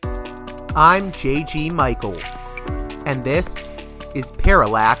I'm J.G. Michael, and this is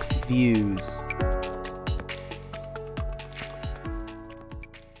Parallax Views.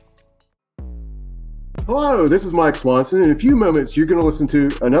 Hello, this is Mike Swanson. In a few moments, you're going to listen to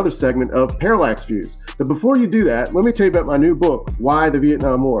another segment of Parallax Views. But before you do that, let me tell you about my new book, Why the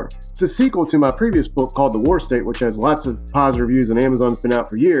Vietnam War. It's a sequel to my previous book called The War State, which has lots of positive reviews and Amazon's been out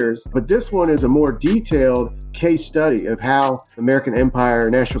for years. But this one is a more detailed case study of how the American empire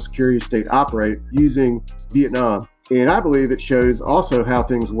and national security state operate using Vietnam. And I believe it shows also how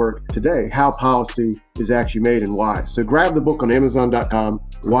things work today, how policy is actually made and why. So grab the book on Amazon.com,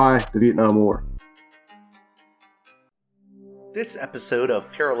 Why the Vietnam War. This episode of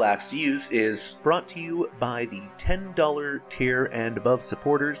Parallax Views is brought to you by the $10 tier and above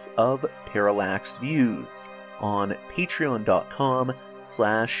supporters of Parallax Views on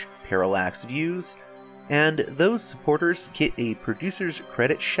patreon.com/parallaxviews, and those supporters get a producer's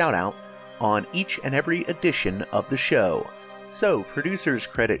credit shoutout on each and every edition of the show. So, producers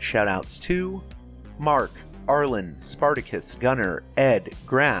credit shoutouts to Mark, Arlen, Spartacus, Gunner, Ed,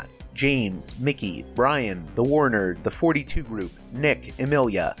 Gratz, James, Mickey, Brian, The War Nerd, The 42 Group, Nick,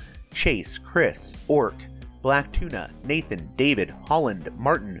 Emilia, Chase, Chris, Orc, Black Tuna, Nathan, David, Holland,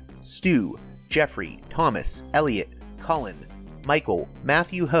 Martin, Stu, Jeffrey, Thomas, Elliot, Colin, Michael,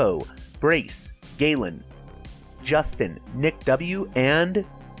 Matthew Ho, Brace, Galen, Justin, Nick W., and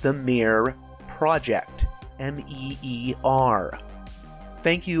The Mere Project, MEER.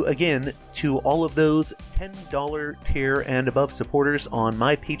 Thank you again to all of those $10 tier and above supporters on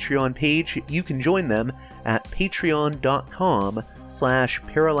my Patreon page. You can join them at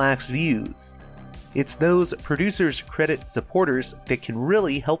patreon.com/parallaxviews. It's those producers credit supporters that can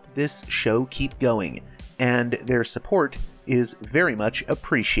really help this show keep going, and their support is very much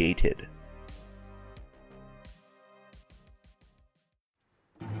appreciated.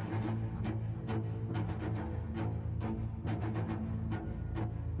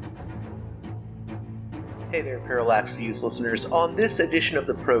 Hey there, Parallax Views listeners. On this edition of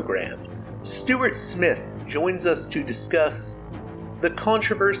the program, Stuart Smith joins us to discuss the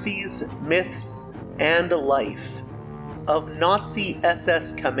controversies, myths, and life of Nazi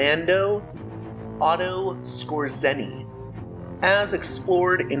SS commando Otto Skorzeny, as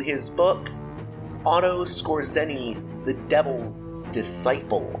explored in his book, Otto Skorzeny, the Devil's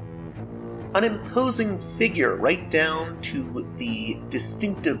Disciple. An imposing figure right down to the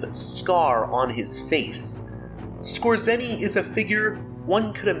distinctive scar on his face, Skorzeny is a figure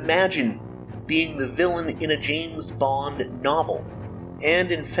one could imagine being the villain in a James Bond novel. And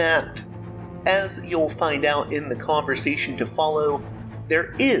in fact, as you'll find out in the conversation to follow,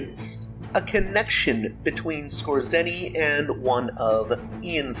 there is a connection between Skorzeny and one of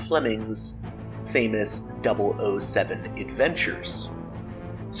Ian Fleming's famous 007 adventures.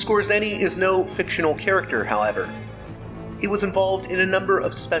 Skorzeny is no fictional character, however. He was involved in a number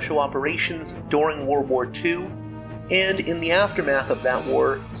of special operations during World War II, and in the aftermath of that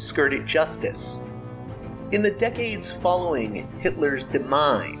war, skirted justice. In the decades following Hitler's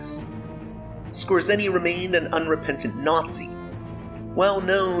demise, Skorzeny remained an unrepentant Nazi, well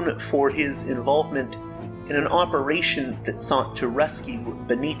known for his involvement in an operation that sought to rescue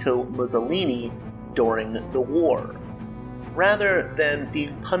Benito Mussolini during the war. Rather than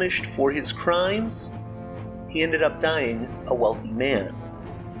being punished for his crimes, he ended up dying a wealthy man.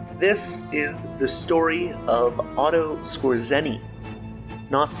 This is the story of Otto Skorzeny,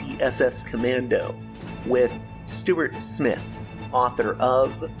 Nazi SS commando, with Stuart Smith, author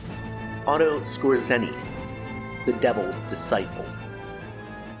of Otto Skorzeny, the Devil's Disciple.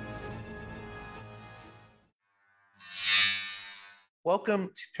 Welcome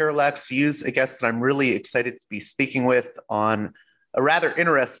to Parallax Views, a guest that I'm really excited to be speaking with on a rather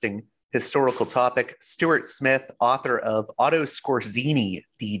interesting historical topic. Stuart Smith, author of Otto Skorzeny,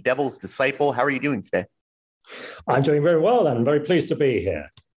 The Devil's Disciple. How are you doing today? I'm doing very well, and I'm very pleased to be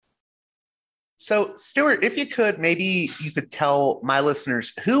here. So, Stuart, if you could, maybe you could tell my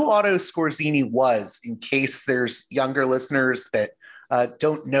listeners who Otto Skorzeny was, in case there's younger listeners that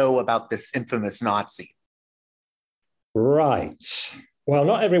don't know about this infamous Nazi. Right. Well,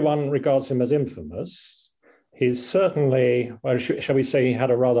 not everyone regards him as infamous. He's certainly, well, shall we say, he had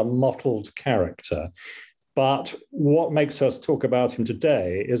a rather mottled character. But what makes us talk about him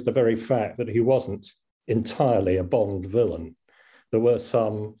today is the very fact that he wasn't entirely a Bond villain. There were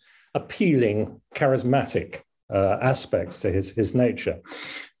some appealing, charismatic aspects to his nature.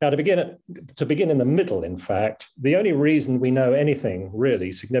 Now, to begin in the middle, in fact, the only reason we know anything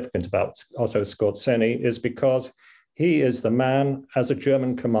really significant about Otto Skorzeny is because he is the man, as a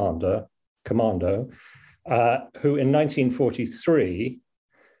German commando, who in 1943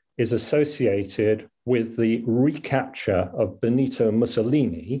 is associated with the recapture of Benito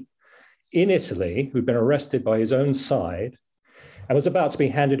Mussolini in Italy, who'd been arrested by his own side and was about to be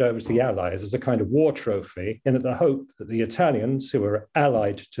handed over to the Allies as a kind of war trophy, in the hope that the Italians, who were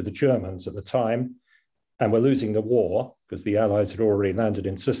allied to the Germans at the time and were losing the war because the Allies had already landed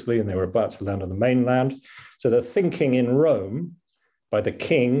in Sicily and they were about to land on the mainland. So the thinking in Rome by the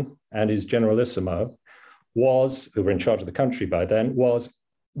king and his generalissimo was, who were in charge of the country by then, was,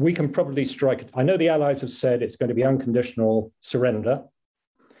 we can probably strike. I know the Allies have said it's going to be unconditional surrender,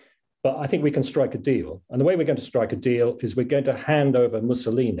 but I think we can strike a deal. And the way we're going to strike a deal is we're going to hand over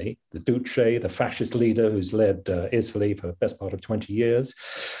Mussolini, the Duce, the fascist leader who's led Italy for the best part of 20 years.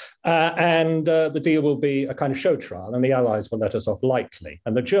 And the deal will be a kind of show trial, and the Allies will let us off lightly.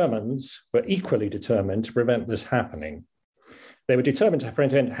 And the Germans were equally determined to prevent this happening. They were determined to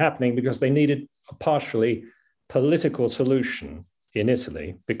prevent it happening because they needed a partially political solution in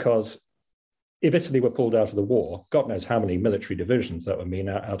Italy, because if Italy were pulled out of the war, God knows how many military divisions that would mean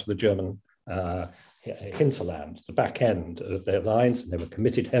out of the German hinterland, the back end of their lines, and they were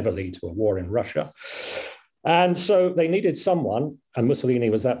committed heavily to a war in Russia. And so they needed someone, and Mussolini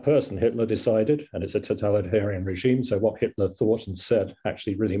was that person, Hitler decided, and it's a totalitarian regime, so what Hitler thought and said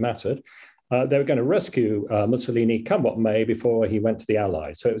actually really mattered. They were going to rescue Mussolini, come what may, before he went to the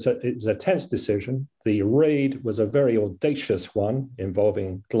Allies. So it was a tense decision. The raid was a very audacious one,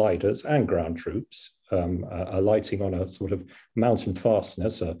 involving gliders and ground troops, alighting on a sort of mountain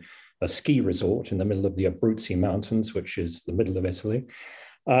fastness, a ski resort in the middle of the Abruzzi Mountains, which is the middle of Italy,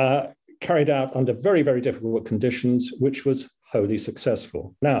 carried out under very, very difficult conditions, which was wholly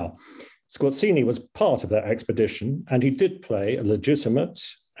successful. Now, Scorzini was part of that expedition, and he did play a legitimate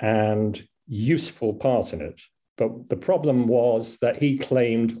and useful part in it. But the problem was that he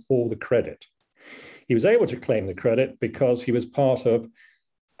claimed all the credit. He was able to claim the credit because he was part of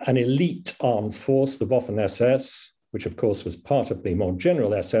an elite armed force, the Waffen-SS, which of course was part of the more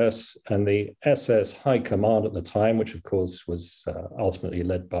general SS, and the SS High Command at the time, which of course was ultimately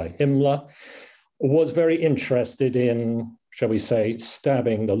led by Himmler, was very interested in, shall we say,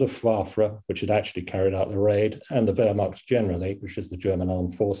 stabbing the Luftwaffe, which had actually carried out the raid, and the Wehrmacht generally, which is the German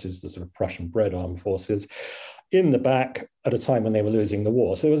armed forces, the sort of Prussian-bred armed forces, in the back at a time when they were losing the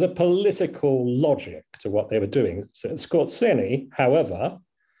war. So there was a political logic to what they were doing. So Scorzini, however,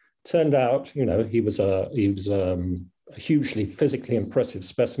 turned out, he was a hugely physically impressive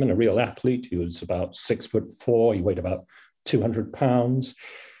specimen, a real athlete. He was about 6'4". He weighed about 200 pounds.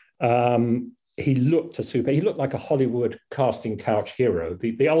 He looked like a Hollywood casting couch hero,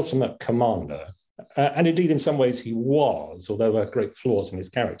 the ultimate commander. And indeed, in some ways, he was, although there are great flaws in his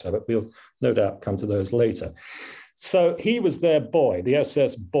character, but we'll no doubt come to those later. So he was their boy, the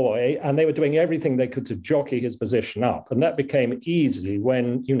SS boy, and they were doing everything they could to jockey his position up. And that became easy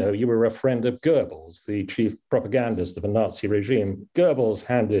when, you were a friend of Goebbels, the chief propagandist of the Nazi regime. Goebbels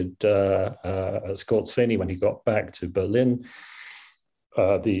handed Scorzini, when he got back to Berlin,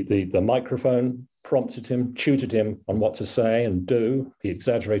 the microphone, prompted him, tutored him on what to say and do. He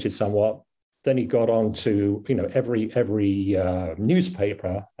exaggerated somewhat. Then he got on to, every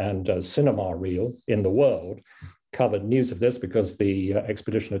newspaper and cinema reel in the world covered news of this, because the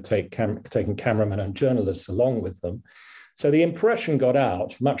expedition had taken cameramen and journalists along with them. So the impression got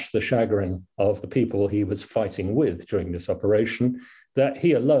out, much to the chagrin of the people he was fighting with during this operation, that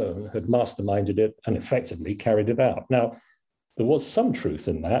he alone had masterminded it and effectively carried it out. Now, there was some truth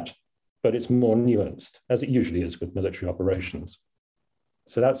in that, but it's more nuanced, as it usually is with military operations.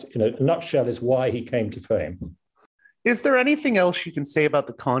 So that's, in a nutshell, is why he came to fame. Is there anything else you can say about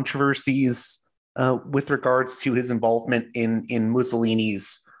the controversies with regards to his involvement in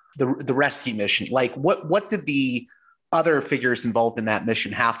Mussolini's the rescue mission? Like, what did the other figures involved in that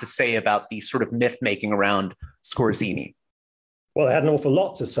mission have to say about the sort of myth making around Scorzini? Well, they had an awful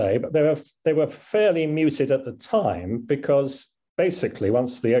lot to say, but they were fairly muted at the time, because basically,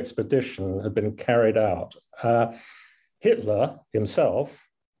 once the expedition had been carried out, Hitler himself,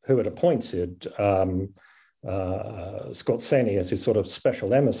 who had appointed Scorzini as his sort of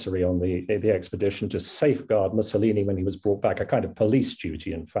special emissary on the expedition to safeguard Mussolini when he was brought back, a kind of police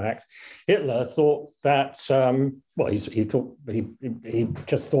duty, in fact. Hitler thought that, he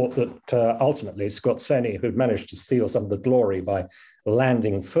just thought that ultimately Scorzini, who had managed to steal some of the glory by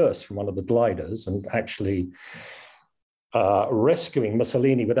landing first from one of the gliders and actually rescuing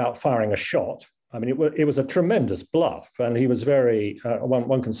Mussolini without firing a shot. I mean, it was a tremendous bluff, and he was very,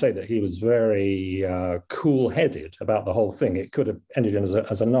 one can say that he was very cool-headed about the whole thing. It could have ended in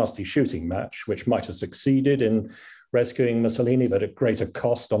as a nasty shooting match, which might have succeeded in rescuing Mussolini, but at greater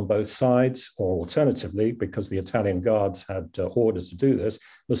cost on both sides, or alternatively, because the Italian guards had orders to do this,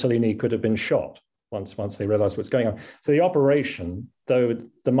 Mussolini could have been shot once they realized what's going on. So the operation, though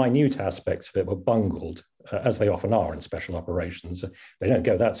the minute aspects of it were bungled, as they often are in special operations, they don't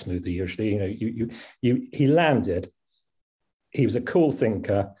go that smoothly usually. He landed. He was a cool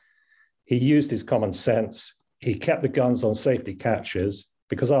thinker. He used his common sense. He kept the guns on safety catches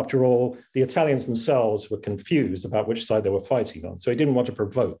because, after all, the Italians themselves were confused about which side they were fighting on. So he didn't want to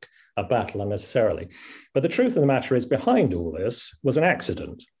provoke a battle unnecessarily. But the truth of the matter is, behind all this was an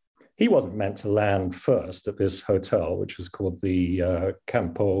accident. He wasn't meant to land first at this hotel, which was called the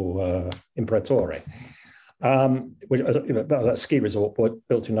Campo Imperatore, which that ski resort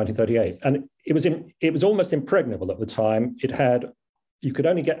built in 1938. And it was almost impregnable at the time. You could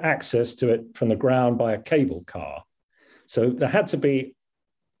only get access to it from the ground by a cable car. So there had to be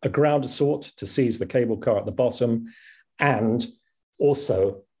a ground assault to seize the cable car at the bottom. And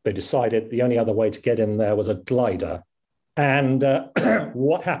also they decided the only other way to get in there was a glider. And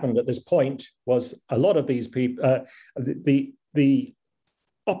what happened at this point was a lot of these people, the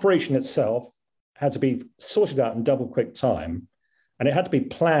operation itself had to be sorted out in double quick time, and it had to be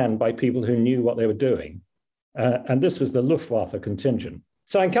planned by people who knew what they were doing. And this was the Luftwaffe contingent.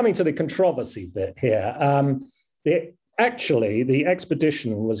 So I'm coming to the controversy bit here. Actually, the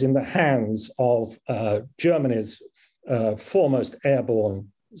expedition was in the hands of Germany's foremost airborne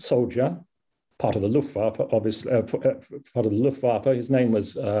soldier, part of the Luftwaffe, obviously, part of the Luftwaffe. His name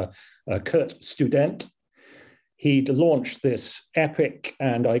was Kurt Student. He'd launched this epic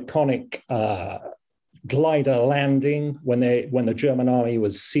and iconic glider landing when the German army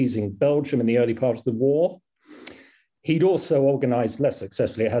was seizing Belgium in the early part of the war. He'd also organized, less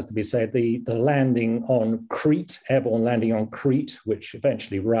successfully, it has to be said, the landing on Crete, airborne landing on Crete, which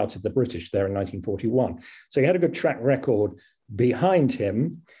eventually routed the British there in 1941. So he had a good track record behind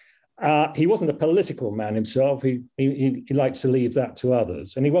him. He wasn't a political man himself. He liked to leave that to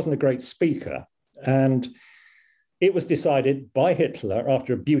others. And he wasn't a great speaker. And it was decided by Hitler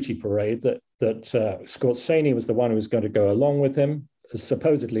after a beauty parade that Skorzeny was the one who was going to go along with him,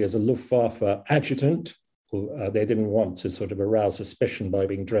 supposedly as a Luftwaffe adjutant. They didn't want to sort of arouse suspicion by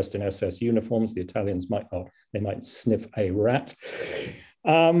being dressed in SS uniforms. The Italians might not, they might sniff a rat.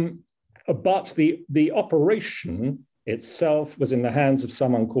 But the operation itself was in the hands of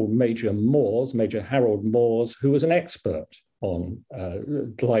someone called Major Harold Moores, who was an expert on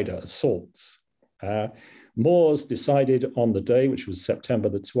glider assaults. Moores decided on the day, which was September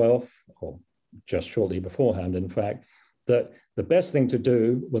the 12th, or just shortly beforehand, in fact, that the best thing to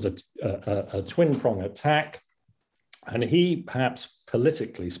do was a twin-prong attack. And he, perhaps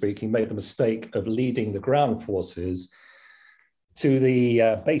politically speaking, made the mistake of leading the ground forces to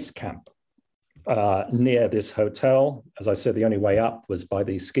the base camp near this hotel. As I said, the only way up was by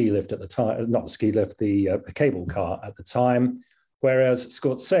the ski lift at the time, not the ski lift, the cable car at the time. Whereas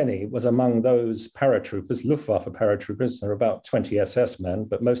Skorzeny was among those paratroopers, Luftwaffe paratroopers. There were about 20 SS men,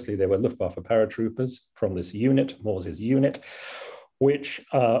 but mostly they were Luftwaffe paratroopers from this unit, Moore's unit, which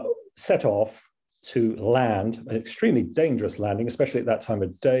set off to land, an extremely dangerous landing, especially at that time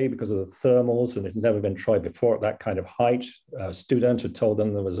of day because of the thermals, and it had never been tried before at that kind of height. Student had told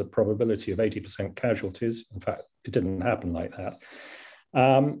them there was a probability of 80% casualties. In fact, it didn't happen like that.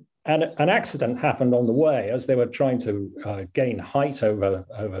 And an accident happened on the way as they were trying to gain height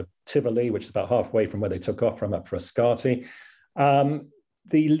over Tivoli, which is about halfway from where they took off from at Frascati.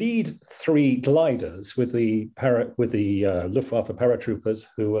 The lead three gliders with the Luftwaffe paratroopers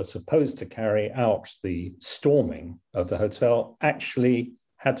who were supposed to carry out the storming of the hotel actually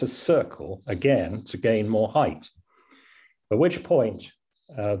had to circle again to gain more height. At which point,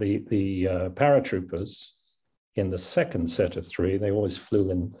 the paratroopers in the second set of three, they always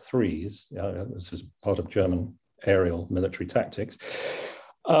flew in threes. This is part of German aerial military tactics,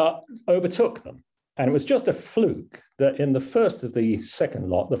 overtook them. And it was just a fluke that in the first of the second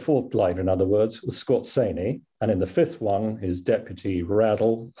lot, the fourth glider, in other words, was Skorzeny, and in the fifth one, his deputy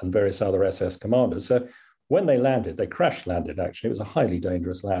Radl and various other SS commanders. So when they landed, they crash landed, actually. It was a highly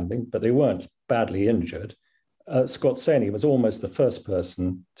dangerous landing, but they weren't badly injured. Skorzeny was almost the first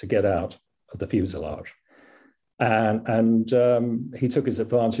person to get out of the fuselage. And he took his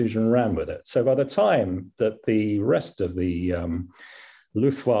advantage and ran with it. So by the time that the rest of the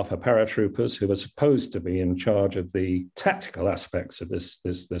Luftwaffe paratroopers, who were supposed to be in charge of the tactical aspects of this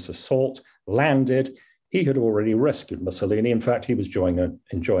assault, landed, he had already rescued Mussolini. In fact, he was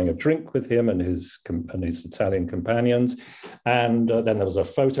enjoying a drink with him and his Italian companions. And then there was a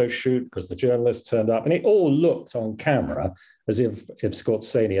photo shoot because the journalists turned up, and it all looked on camera as if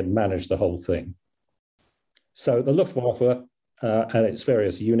Skorzeny had managed the whole thing. So the Luftwaffe and its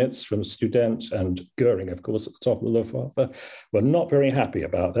various units, from Student and Goering, of course, at the top of the Luftwaffe, were not very happy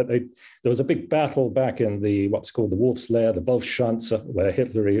about that. There was a big battle back in what's called the Wolf's Lair, the Wolfschanze, where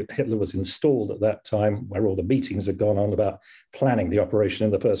Hitler was installed at that time, where all the meetings had gone on about planning the operation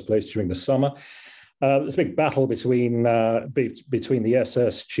in the first place during the summer. There's a big battle between the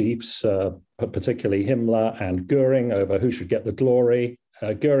SS chiefs, particularly Himmler and Goering, over who should get the glory.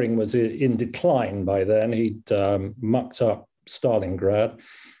 Goering was in decline by then. He'd mucked up Stalingrad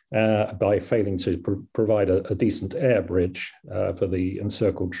by failing to provide a decent air bridge for the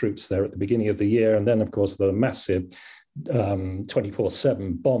encircled troops there at the beginning of the year. And then, of course, the massive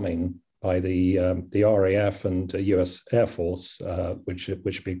 24/7 bombing by the RAF and US Air Force,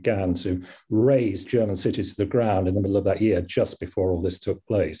 which began to raze German cities to the ground in the middle of that year, just before all this took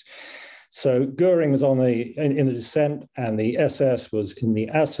place. So Goering was in the descent, and the SS was in the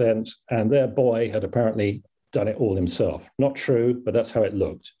ascent, and their boy had apparently done it all himself. Not true, but that's how it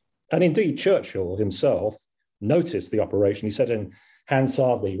looked. And indeed, Churchill himself noticed the operation. He said in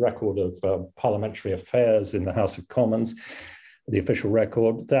Hansard, the record of parliamentary affairs in the House of Commons, the official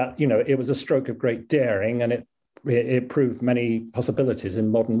record, that it was a stroke of great daring, and it proved many possibilities in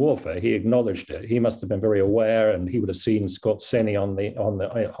modern warfare. He acknowledged it. He must have been very aware, and he would have seen Skorzeny on the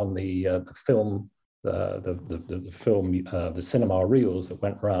film, the cinema reels that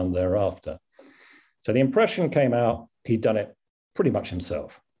went round thereafter. So the impression came out he'd done it pretty much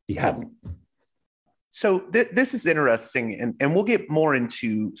himself. He hadn't. So this is interesting, and we'll get more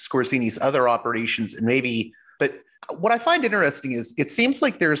into Skorzeny's other operations and maybe, but what I find interesting is it seems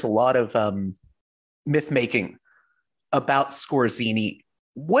like there's a lot of myth making about Skorzeny.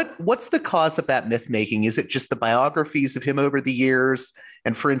 What's the cause of that myth making? Is it just the biographies of him over the years?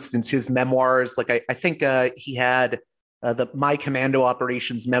 And for instance, his memoirs, like I think he had the My Commando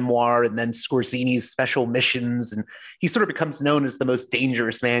Operations memoir, and then Skorzeny's Special Missions, and he sort of becomes known as the most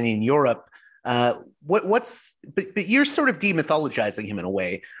dangerous man in Europe. But you're sort of demythologizing him in a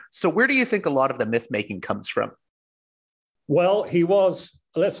way. So where do you think a lot of the myth making comes from? Well,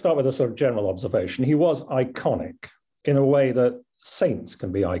 let's start with a sort of general observation. He was iconic in a way that saints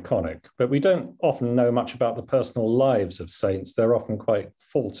can be iconic, but we don't often know much about the personal lives of saints. They're often quite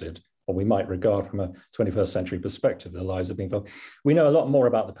faulted, or we might regard from a 21st century perspective, their lives have been faulted. We know a lot more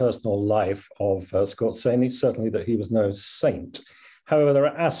about the personal life of Skorzeny, certainly that he was no saint. However, there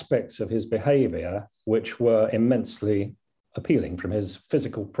are aspects of his behavior which were immensely appealing from his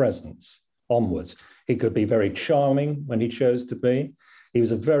physical presence onwards. He could be very charming when he chose to be. He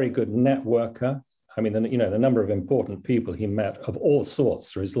was a very good networker. I mean, the number of important people he met of all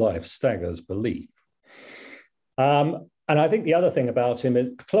sorts through his life staggers belief. And I think the other thing about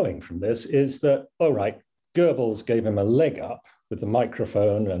him flowing from this is that, Goebbels gave him a leg up with the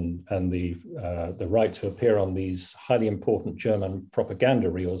microphone and the right to appear on these highly important German propaganda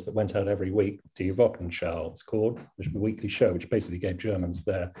reels that went out every week. Die Wochenschau, it's called, which was a weekly show, which basically gave Germans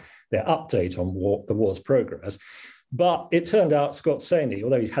their update on the war's progress. But it turned out Skorzeny,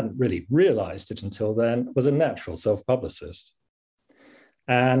 although he hadn't really realized it until then, was a natural self-publicist.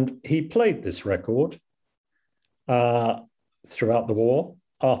 And he played this record throughout the war,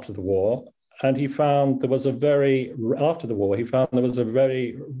 after the war, and he found there were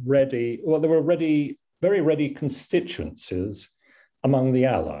very ready constituencies among the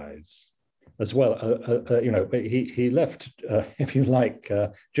Allies as well. He left, if you like,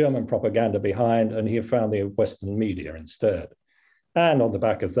 German propaganda behind, and he found the Western media instead. And on the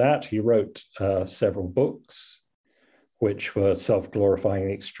back of that, he wrote several books, which were self-glorifying in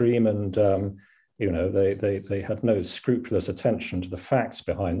the extreme, and they had no scrupulous attention to the facts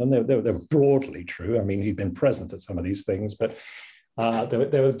behind them. They were broadly true. I mean, he'd been present at some of these things, but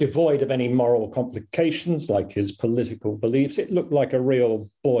they were devoid of any moral complications like his political beliefs. It looked like a real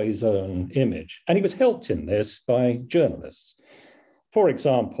boy's own image. And he was helped in this by journalists. For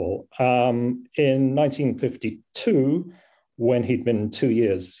example, in 1952, when he'd been 2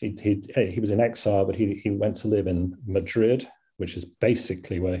 years, he was in exile, but he went to live in Madrid, which is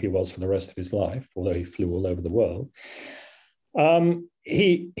basically where he was for the rest of his life, although he flew all over the world.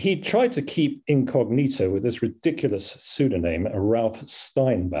 He tried to keep incognito with this ridiculous pseudonym, Ralph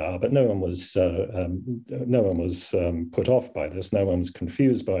Steinbauer, but no one was put off by this. No one was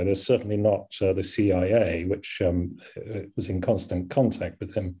confused by this. Certainly not the CIA, which was in constant contact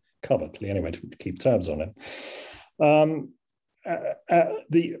with him covertly anyway to keep tabs on him.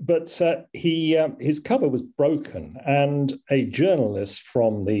 His cover was broken, and a journalist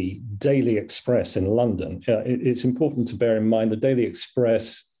from the Daily Express in London. It's important to bear in mind the Daily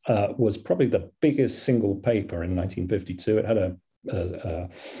Express was probably the biggest single paper in 1952. It had a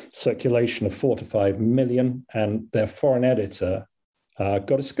circulation of 4 to 5 million, and their foreign editor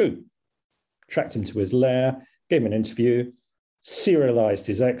got a scoop, tracked him to his lair, gave him an interview, serialized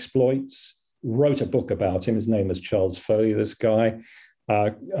his exploits, wrote a book about him. His name was Charles Foley, this guy,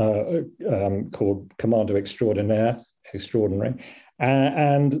 called Commando Extraordinary.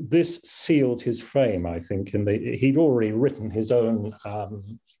 And this sealed his fame, I think. He'd already written his own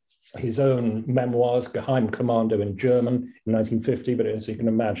memoirs, Geheimkommando, in German in 1950, but as you can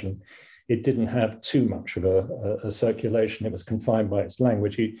imagine, it didn't have too much of a circulation. It was confined by its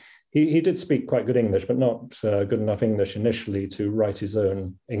language. He did speak quite good English, but not good enough English initially to write his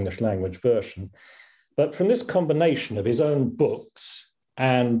own English language version. But from this combination of his own books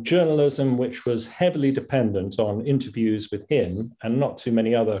and journalism, which was heavily dependent on interviews with him and not too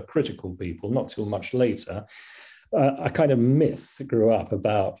many other critical people, not till much later, a kind of myth grew up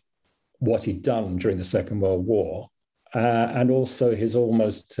about what he'd done during the Second World War, and also his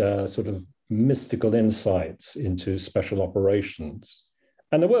almost sort of mystical insights into special operations.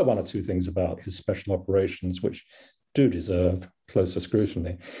 And there were one or two things about his special operations which do deserve closer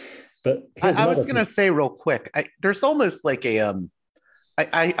scrutiny. But I was going to say real quick, there's almost like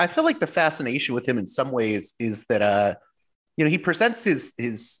I feel like the fascination with him in some ways is that he presents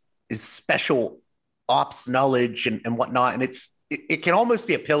his special ops knowledge and whatnot, and it can almost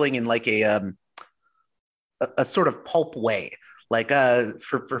be appealing in like a sort of pulp way, like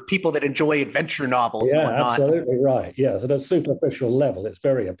for people that enjoy adventure novels and whatnot. Absolutely right. Yeah, at a superficial level, it's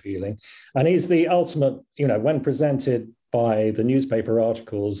very appealing, and he's the ultimate. When presented by the newspaper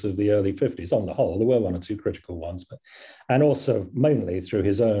articles of the early 50s, on the whole, there were one or two critical ones, and also mainly through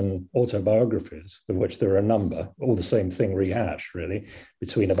his own autobiographies, of which there are a number, all the same thing rehashed, really,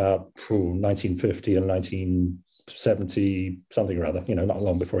 between about 1950 and 1970, something or other, not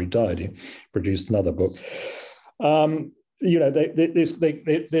long before he died, he produced another book.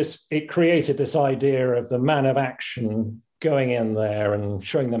 It created this idea of the man of action going in there and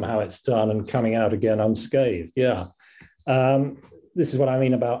showing them how it's done and coming out again unscathed. Yeah. This is what I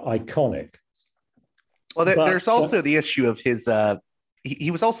mean about iconic. Well, there's also the issue of his. He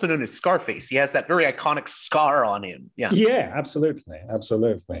was also known as Scarface. He has that very iconic scar on him. Yeah. Yeah, absolutely.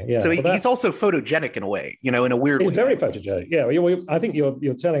 Yeah. So he's also photogenic in a way, in a weird way. He's very photogenic. Yeah. I think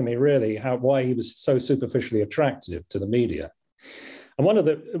you're telling me really why he was so superficially attractive to the media. And one of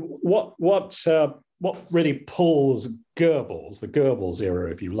what really pulls Goebbels, the Goebbels era,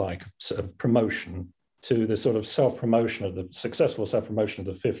 if you like, sort of promotion to the sort of successful self-promotion of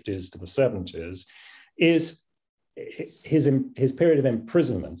the 50s to the 70s, is his period of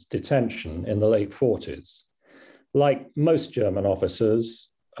imprisonment, detention in the late 40s. Like most German officers,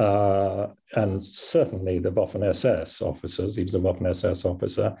 and certainly the Waffen-SS officers, he was a Waffen-SS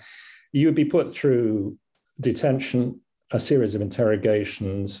officer, you would be put through detention, a series of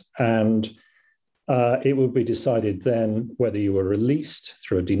interrogations, and it would be decided then whether you were released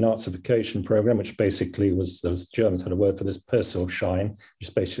through a denazification program, which basically was, those Germans had a word for this, Persilschein, which is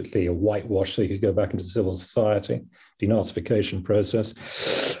basically a whitewash so you could go back into civil society, denazification process,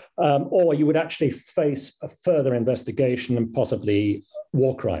 or you would actually face a further investigation and possibly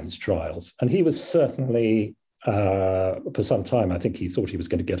war crimes trials. And he was certainly, for some time, I think he thought he was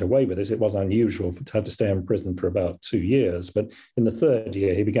going to get away with this. It was unusual to have to stay in prison for about 2 years. But in the third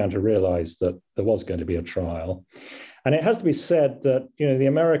year, he began to realize that there was going to be a trial. And it has to be said that, the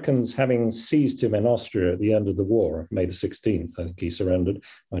Americans, having seized him in Austria at the end of the war, May the 16th, I think he surrendered,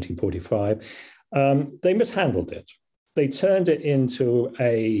 1945, they mishandled it. They turned it into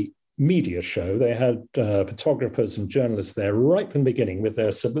a media show. They had photographers and journalists there right from the beginning with their,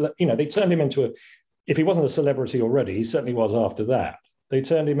 they turned him into if he wasn't a celebrity already, he certainly was after that. They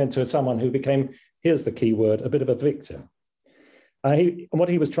turned him into someone who became, here's the key word, a bit of a victim. And what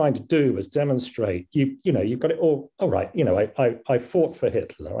he was trying to do was demonstrate, you've got it all right. I fought for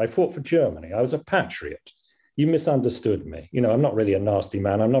Hitler. I fought for Germany. I was a patriot. You misunderstood me. I'm not really a nasty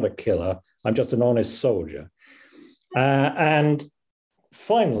man. I'm not a killer. I'm just an honest soldier. And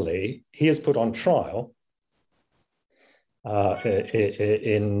finally, he is put on trial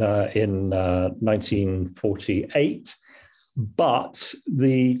in 1948, but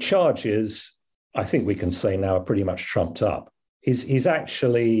the charges, I think we can say now, are pretty much trumped up. He's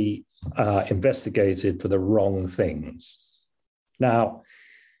actually investigated for the wrong things. Now,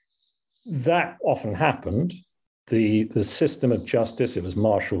 that often happened. The system of justice, it was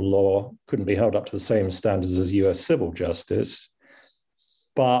martial law, couldn't be held up to the same standards as US civil justice,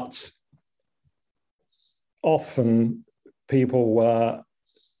 but often people were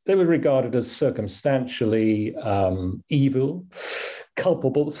regarded as circumstantially evil,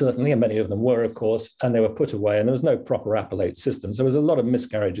 culpable, certainly, and many of them were, of course, and they were put away, and there was no proper appellate system. So there was a lot of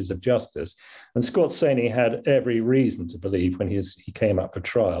miscarriages of justice. And Skorzeny had every reason to believe when he came up for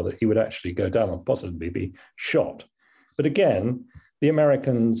trial that he would actually go down and possibly be shot. But again, the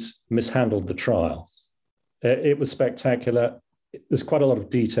Americans mishandled the trial. It was spectacular. There's quite a lot of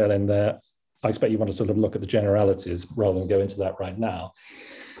detail in there. I expect you want to sort of look at the generalities rather than go into that right now.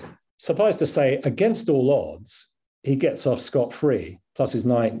 Suffice to say, against all odds, he gets off scot-free, plus his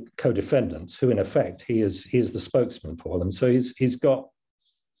 9 co-defendants, who in effect, he is the spokesman for them. So he's got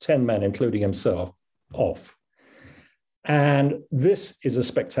 10 men, including himself, off. And this is a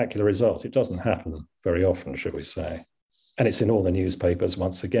spectacular result. It doesn't happen very often, should we say. And it's in all the newspapers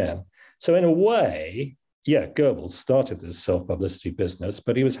once again. So in a way, yeah, Goebbels started this self-publicity business,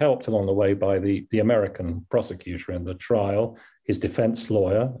 but he was helped along the way by the American prosecutor in the trial, his defense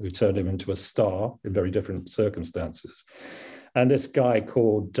lawyer, who turned him into a star in very different circumstances. And this guy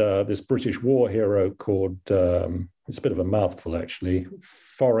called, this British war hero called, it's a bit of a mouthful actually,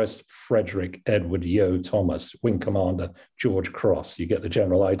 Forrest Frederick Edward Yo Thomas, Wing Commander George Cross. You get the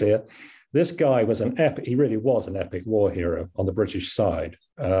general idea. This guy was he really was an epic war hero on the British side.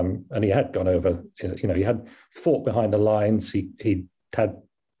 And he had gone over, he had fought behind the lines. He had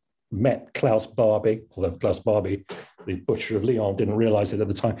met Klaus Barbie, although Klaus Barbie, the butcher of Lyon, didn't realize it at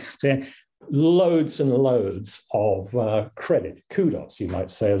the time. So he had loads and loads of credit, kudos, you might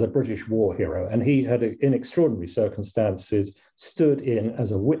say, as a British war hero. And he had, in extraordinary circumstances, stood in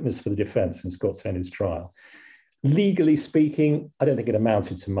as a witness for the defense in Skorzeny's trial. Legally speaking, I don't think it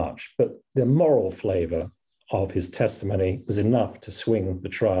amounted to much, but the moral flavor of his testimony was enough to swing the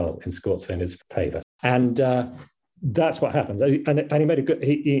trial in Skorzeny's favor. And that's what happened. And he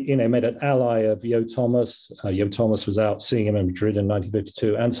made an ally of Yo Thomas. Yo Thomas was out seeing him in Madrid in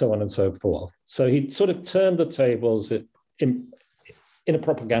 1952, and so on and so forth. So he sort of turned the tables in a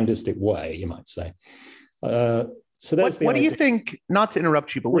propagandistic way, you might say. So that's what do you think, not to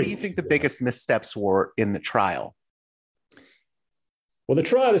interrupt you, but what do you think the biggest missteps were in the trial? Well, the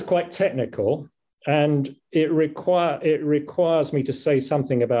trial is quite technical, and it requires me to say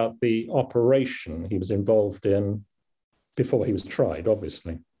something about the operation he was involved in before he was tried,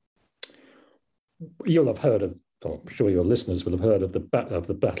 obviously. You'll have heard of, or I'm sure your listeners will have heard of the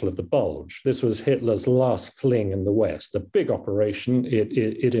Battle of the Bulge. This was Hitler's last fling in the West, a big operation.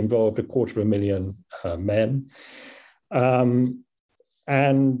 It involved 250,000 men.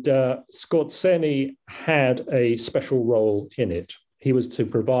 And Skorzeny had a special role in it. He was to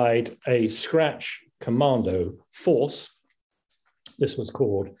provide a scratch commando force. This was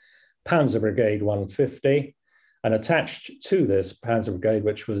called Panzer Brigade 150, and attached to this Panzer Brigade,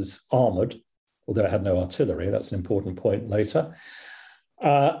 which was armored, although it had no artillery, that's an important point later,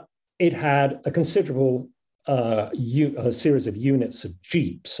 it had a considerable a series of units of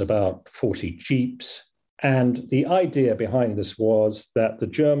jeeps, about 40 jeeps. And the idea behind this was that the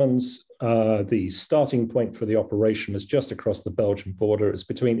Germans, the starting point for the operation was just across the Belgian border.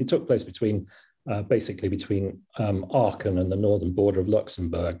 It took place basically between Aachen and the northern border of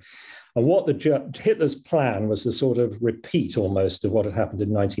Luxembourg. And what Hitler's plan was to sort of repeat almost of what had happened in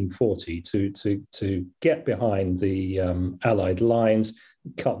 1940, to get behind the Allied lines,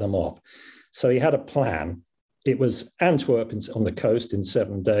 cut them off. So he had a plan. It was Antwerp on the coast in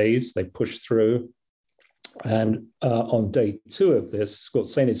 7 days. They pushed through. And on day 2 of this,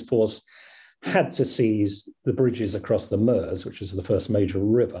 Skorzeny's force had to seize the bridges across the Meuse, which is the first major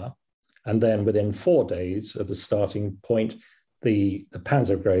river. And then within 4 days of the starting point, the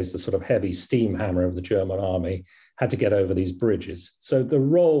Panzer Brigades, the sort of heavy steam hammer of the German army, had to get over these bridges. So the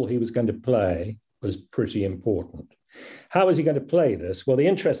role he was going to play was pretty important. How was he going to play this? Well, the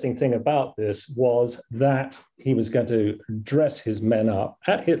interesting thing about this was that he was going to dress his men up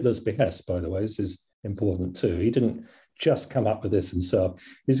at Hitler's behest, by the way. This is important too. He didn't just come up with this himself.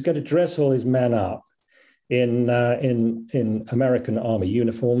 He's going to dress all his men up in American army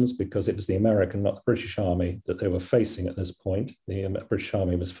uniforms, because it was the American, not the British army, that they were facing at this point. The British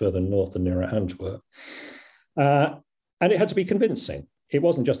army was further north and nearer Antwerp. And it had to be convincing. It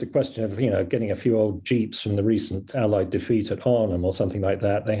wasn't just a question of, getting a few old jeeps from the recent Allied defeat at Arnhem or something like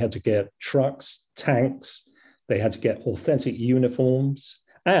that. They had to get trucks, tanks. They had to get authentic uniforms.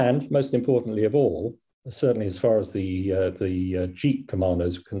 And most importantly of all, certainly as far as the jeep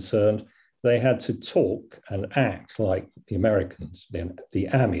commandos were concerned, they had to talk and act like the Americans, the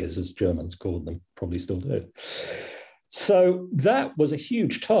Amis, as Germans called them, probably still do. So that was a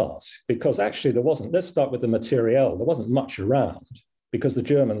huge task, because actually let's start with the materiel. There wasn't much around. because the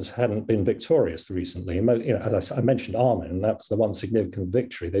Germans hadn't been victorious recently. As I mentioned Arnhem, and that was the one significant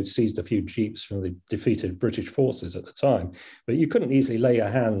victory. They'd seized a few jeeps from the defeated British forces at the time, but you couldn't easily lay your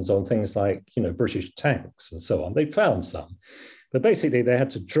hands on things like, British tanks and so on. They found some, but basically they had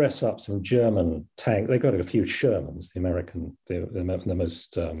to dress up some German tank. They got a few Shermans, the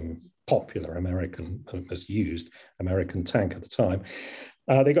most popular American, most used American tank at the time.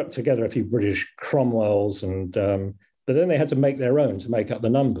 They got together a few British Cromwells but then they had to make their own to make up the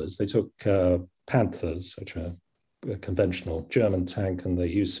numbers. They took Panthers, which are a conventional German tank, and they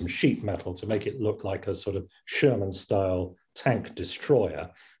used some sheet metal to make it look like a sort of Sherman-style tank destroyer.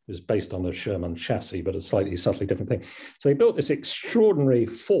 It was based on the Sherman chassis, but a subtly different thing. So they built this extraordinary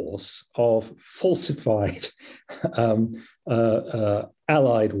force of falsified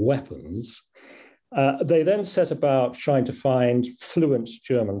Allied weapons. They then set about trying to find fluent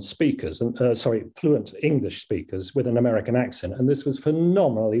fluent English speakers with an American accent. And this was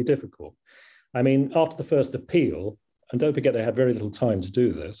phenomenally difficult. I mean, after the first appeal, and don't forget they had very little time to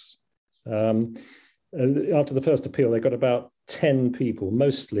do this. After the first appeal, they got about 10 people,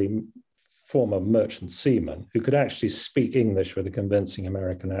 mostly former merchant seamen, who could actually speak English with a convincing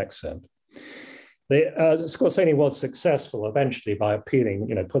American accent. Skorzeny was successful eventually by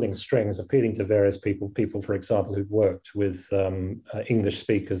appealing, pulling strings, appealing to various people, for example, who'd worked with English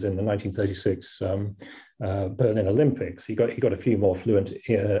speakers in the 1936 Berlin Olympics. He got a few more fluent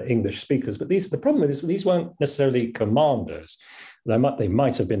English speakers, but the problem is these weren't necessarily commanders. They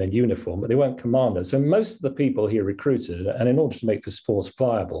might have been in uniform, but they weren't commanders. So most of the people he recruited, and in order to make this force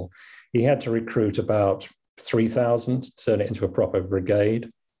viable, he had to recruit about 3,000 to turn it into a proper brigade.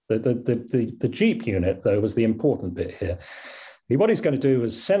 The Jeep unit, though, was the important bit here. What he's going to do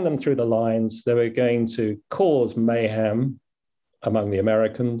is send them through the lines. They were going to cause mayhem among the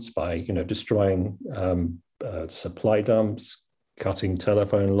Americans by, destroying supply dumps, cutting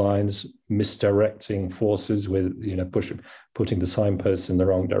telephone lines, misdirecting forces with, putting the signposts in the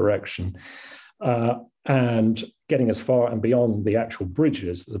wrong direction, and getting as far and beyond the actual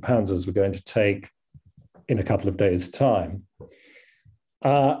bridges that the Panzers were going to take in a couple of days' time.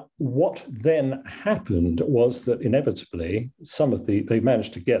 What then happened was that inevitably they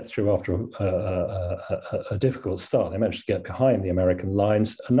managed to get through after a difficult start. They managed to get behind the American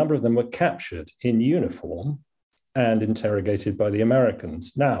lines. A number of them were captured in uniform and interrogated by the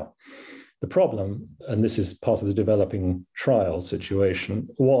Americans. Now, the problem, and this is part of the developing trial situation,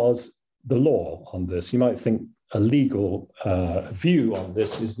 was the law on this. You might think a legal view on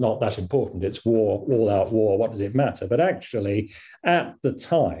this is not that important. It's war, all-out war. What does it matter? But actually, at the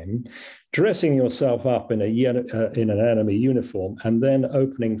time, dressing yourself up in an enemy uniform and then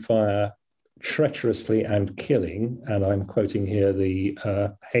opening fire treacherously and killing, and I'm quoting here the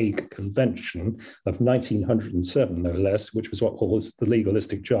Hague Convention of 1907, no less, which was what all the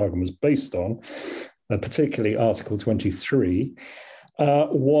legalistic jargon was based on, particularly Article 23,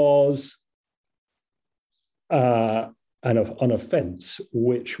 was an offence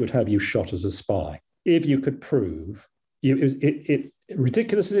which would have you shot as a spy if you could prove.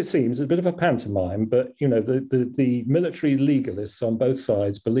 Ridiculous as it seems, it's a bit of a pantomime, but the military legalists on both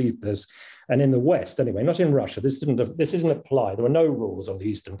sides believed this, and in the West anyway, not in Russia. This didn't apply. There were no rules on the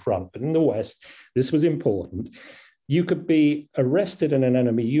Eastern Front, but in the West, this was important. You could be arrested in an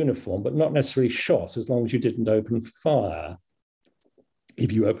enemy uniform, but not necessarily shot, as long as you didn't open fire.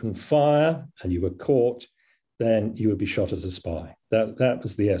 If you opened fire and you were caught, then you would be shot as a spy. That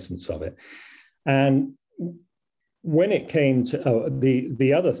was the essence of it. And when it came to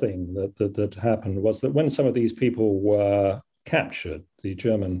the other thing that happened was that when some of these people were captured, the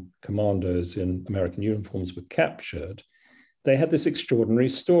German commandos in American uniforms were captured, they had this extraordinary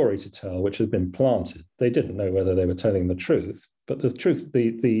story to tell, which had been planted. They didn't know whether they were telling the truth, but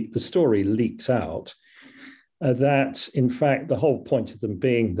the story leaks out. That, in fact, the whole point of them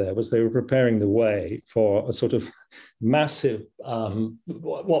being there was they were preparing the way for a sort of massive,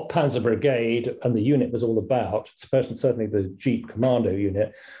 what Panzer Brigade and the unit was all about, especially certainly the Jeep Commando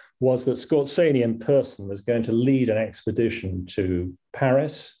unit, was that Skorzeny in person was going to lead an expedition to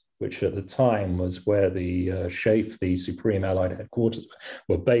Paris, which at the time was where the SHAEF, the Supreme Allied Headquarters,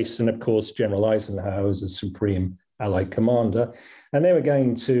 were based. And of course, General Eisenhower was the Supreme Allied Commander. And they were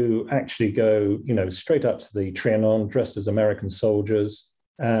going to actually go, straight up to the Trianon, dressed as American soldiers,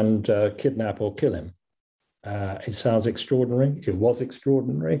 and kidnap or kill him. It sounds extraordinary. It was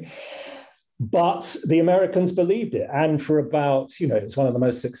extraordinary. But the Americans believed it. And for about, it's one of the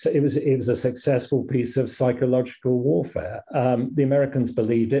most, it was a successful piece of psychological warfare. The Americans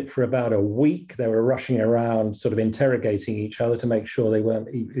believed it for about a week. They were rushing around sort of interrogating each other to make sure they weren't,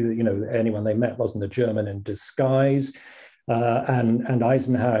 anyone they met wasn't a German in disguise. And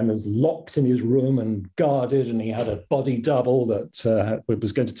Eisenhower was locked in his room and guarded, and he had a body double that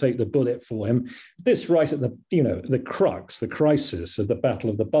was going to take the bullet for him. This right at the crux, the crisis of the Battle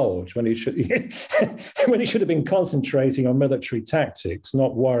of the Bulge, when he should have been concentrating on military tactics,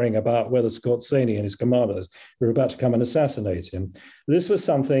 not worrying about whether Skorzeny and his commanders were about to come and assassinate him. This was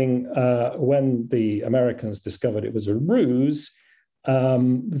something when the Americans discovered it was a ruse,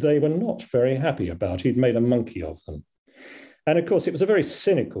 they were not very happy about. He'd made a monkey of them. And of course, it was a very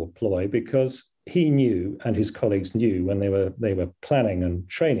cynical ploy, because he knew, and his colleagues knew when they were planning and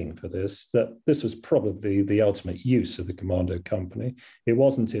training for this, that this was probably the ultimate use of the commando company. It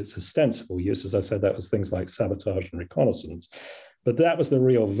wasn't its ostensible use. As I said, that was things like sabotage and reconnaissance. But that was the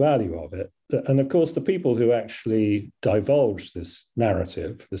real value of it. And of course, the people who actually divulged this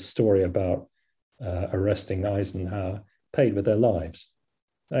narrative, this story about arresting Eisenhower, paid with their lives.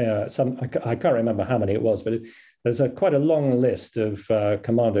 I can't remember how many it was, but there's quite a long list of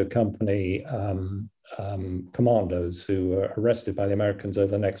commando company commandos who were arrested by the Americans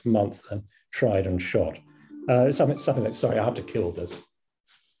over the next month and tried and shot. Something like, sorry, I have to kill this.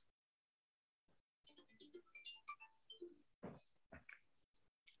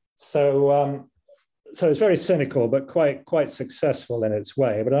 So it's very cynical, but quite successful in its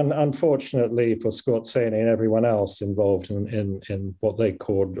way. But unfortunately for Skorzeny and everyone else involved in what they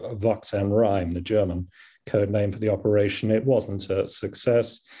called Wacht am Rhein, the German code name for the operation, it wasn't a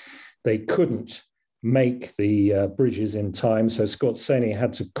success. They couldn't make the bridges in time, so Skorzeny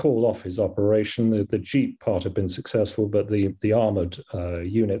had to call off his operation. The jeep part had been successful, but the armored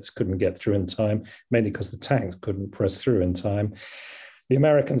units couldn't get through in time, mainly because the tanks couldn't press through in time. The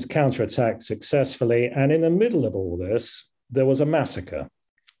Americans counterattacked successfully, and in the middle of all this, there was a massacre.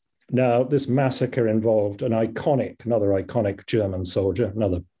 Now, this massacre involved another iconic German soldier,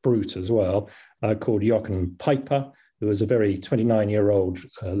 another brute as well, called Jochen Peiper, who was a very 29-year-old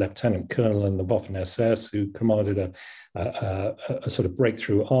lieutenant colonel in the Waffen-SS who commanded a sort of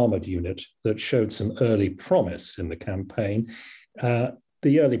breakthrough armored unit that showed some early promise in the campaign.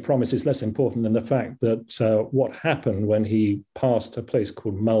 The early promise is less important than the fact that what happened when he passed a place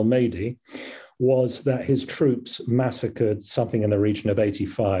called Malmedy was that his troops massacred something in the region of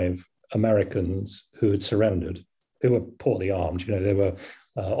 85 Americans who had surrendered. They were poorly armed, they were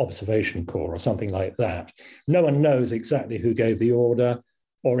observation corps or something like that. No one knows exactly who gave the order,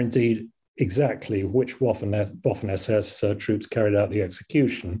 or indeed exactly which Waffen-SS troops carried out the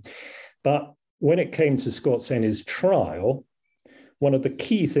execution. But when it came to Skorzeny's trial, one of the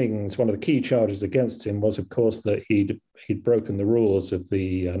key charges against him was, of course, that he'd broken the rules of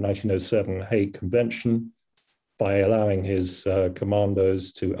the 1907 Hague Convention by allowing his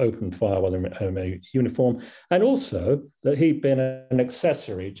commandos to open fire while they're in a uniform, and also that he'd been an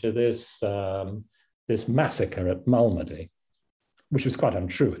accessory to this massacre at Malmedy, which was quite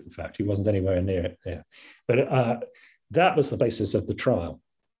untrue, in fact. He wasn't anywhere near it there. But that was the basis of the trial.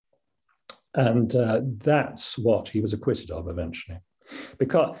 And that's what he was acquitted of eventually.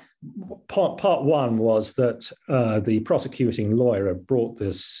 Because part one was that the prosecuting lawyer had brought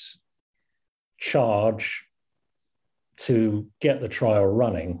this charge to get the trial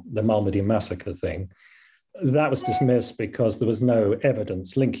running, the Malmedy massacre thing. That was dismissed because there was no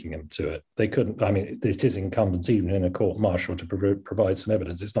evidence linking him to it. They couldn't, it is incumbent even in a court-martial to provide some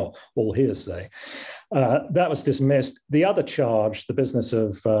evidence. It's not all hearsay. That was dismissed. The other charge, the business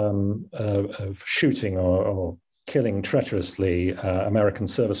of shooting or killing treacherously American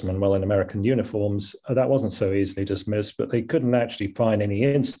servicemen while in American uniforms, that wasn't so easily dismissed, but they couldn't actually find any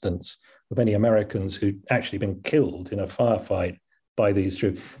instance of any Americans who'd actually been killed in a firefight by these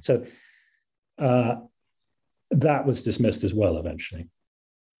troops. So that was dismissed as well eventually.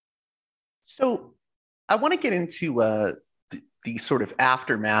 So I want to get into the sort of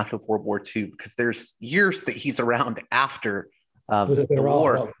aftermath of World War II, because there's years that he's around after the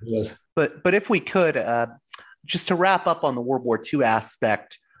war. Yes. But if we could, just to wrap up on the World War II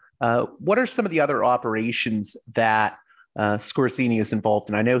aspect, what are some of the other operations that Skorzeny is involved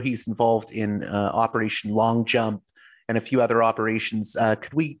in? I know he's involved in Operation Long Jump and a few other operations.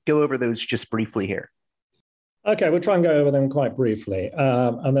 Could we go over those just briefly here? Okay, we'll try and go over them quite briefly,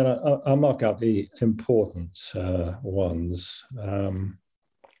 and then I'll mark out the important ones. There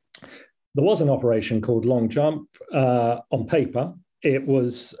was an operation called Long Jump. On paper, it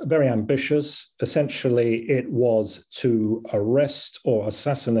was very ambitious. Essentially, it was to arrest or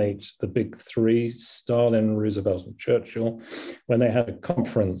assassinate the big three, Stalin, Roosevelt, and Churchill, when they had a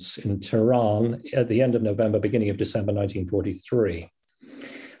conference in Tehran at the end of November, beginning of December 1943.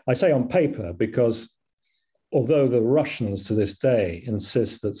 I say on paper because although the Russians to this day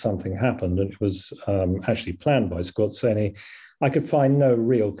insist that something happened and it was actually planned by Skorzeny, I could find no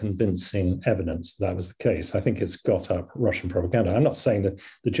real convincing evidence that was the case. I think it's got up Russian propaganda. I'm not saying that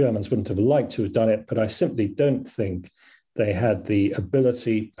the Germans wouldn't have liked to have done it, but I simply don't think they had the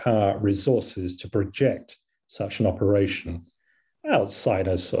ability, power, resources to project such an operation outside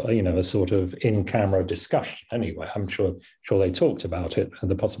a sort of in-camera discussion. Anyway, I'm sure they talked about it and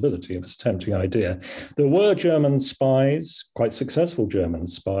the possibility of a tempting idea. There were German spies, quite successful German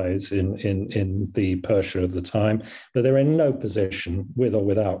spies in the Persia of the time, but they're in no position, with or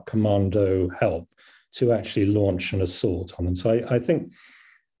without commando help, to actually launch an assault on them. So I think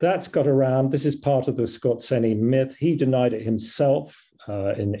that's got around. This is part of the Skorzeny myth. He denied it himself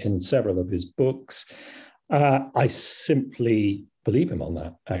in several of his books. I simply believe him on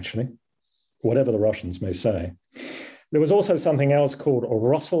that, actually, whatever the Russians may say. There was also something else called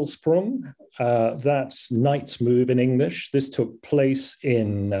Russelsprung, that's knight's move in English. This took place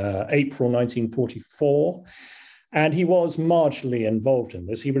in April 1944, and he was marginally involved in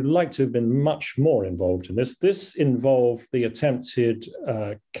this. He would like to have been much more involved in this. This involved the attempted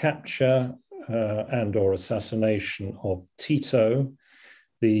capture and or assassination of Tito,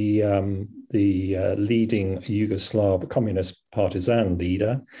 the leading Yugoslav communist partisan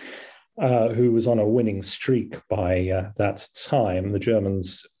leader, who was on a winning streak by that time. The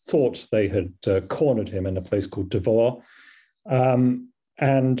Germans thought they had cornered him in a place called Dvor.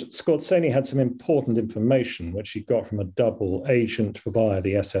 And Skorzeny had some important information, which he got from a double agent via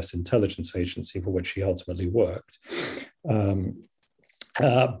the SS intelligence agency, for which he ultimately worked.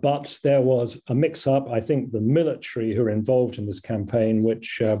 But there was a mix-up. I think the military who were involved in this campaign,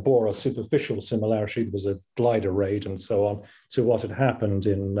 which bore a superficial similarity, there was a glider raid and so on, to what had happened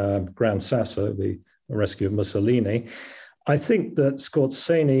in Gran Sasso, the rescue of Mussolini. I think that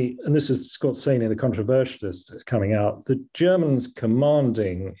Skorzeny, and this is Skorzeny, the controversialist coming out, the Germans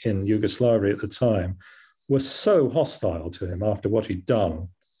commanding in Yugoslavia at the time were so hostile to him after what he'd done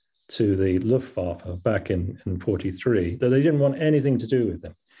to the Luftwaffe back in 43, that they didn't want anything to do with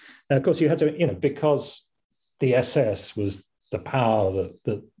him. Now, of course, you had to, because the SS was the power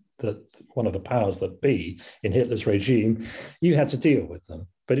that one of the powers that be in Hitler's regime, you had to deal with them.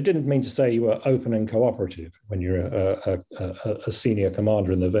 But it didn't mean to say you were open and cooperative when you're a senior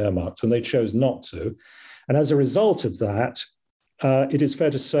commander in the Wehrmacht, and they chose not to. And as a result of that, it is fair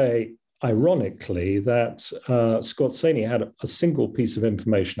to say, ironically, that Skorzeny had a single piece of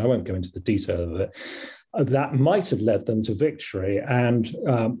information, I won't go into the detail of it, that might have led them to victory and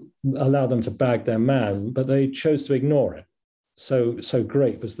allowed them to bag their man, but they chose to ignore it. So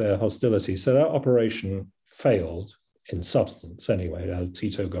great was their hostility. So that operation failed in substance anyway.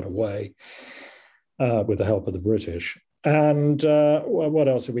 Tito got away with the help of the British. And what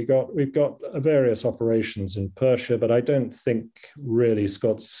else have we got? We've got various operations in Persia, but I don't think really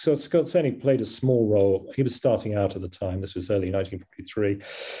Skorzeny played a small role. He was starting out at the time. This was early 1943.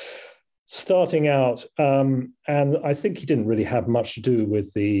 Starting out, and I think he didn't really have much to do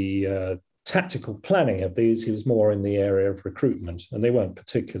with the tactical planning of these. He was more in the area of recruitment, and they weren't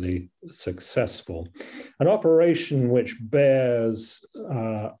particularly successful. An operation which bears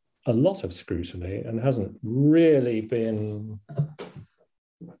a lot of scrutiny and hasn't really been,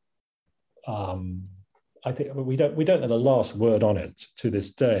 I think we don't know the last word on it to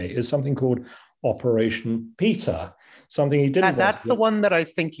this day, is something called Operation Peter. Something he didn't. That's the one that I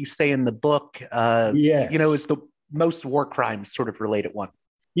think you say in the book. Yes. Is the most war crimes sort of related one.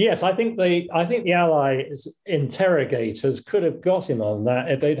 Yes, I think the Allies interrogators could have got him on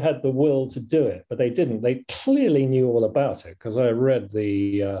that if they'd had the will to do it, but they didn't. They clearly knew all about it, because I read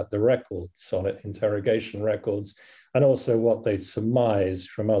the records on it, interrogation records, and also what they surmised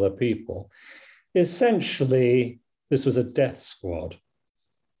from other people. Essentially, this was a death squad,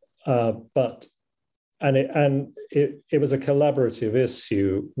 but it was a collaborative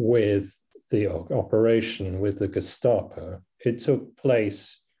issue with the operation with the Gestapo. It took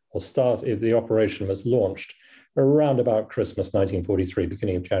place, the operation was launched around about Christmas 1943,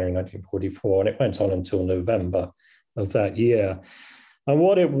 beginning of January 1944, and it went on until November of that year. And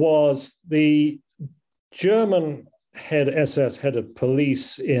what it was, the German SS head of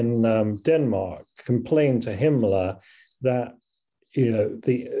police in Denmark complained to Himmler that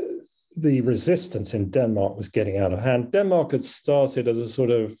the resistance in Denmark was getting out of hand. Denmark had started as a sort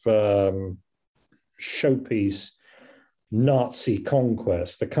of showpiece Nazi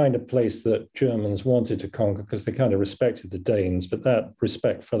conquest, the kind of place that Germans wanted to conquer because they kind of respected the Danes, but that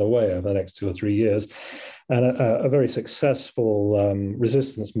respect fell away over the next 2 or 3 years. And a very successful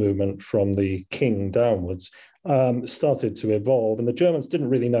resistance movement from the king downwards started to evolve, and the Germans didn't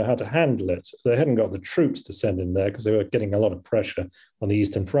really know how to handle it. They hadn't got the troops to send in there because they were getting a lot of pressure on the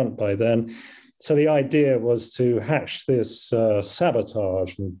Eastern Front by then. So the idea was to hatch this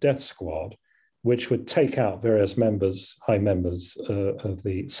sabotage and death squad, which would take out various high members of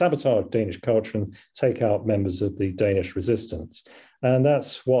the sabotage Danish culture and take out members of the Danish resistance. And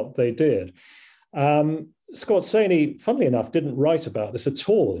that's what they did. Skorzeny, funnily enough, didn't write about this at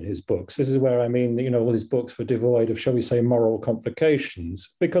all in his books. This is where I mean, all his books were devoid of, shall we say, moral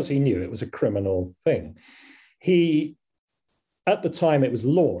complications, because he knew it was a criminal thing. At the time it was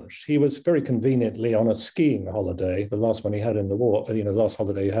launched, he was very conveniently on a skiing holiday, the last one he had in the war, the last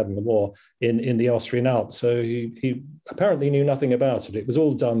holiday he had in the war in the Austrian Alps. So he apparently knew nothing about it. It was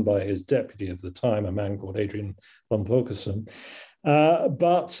all done by his deputy of the time, a man called Adrian von Fulkerson.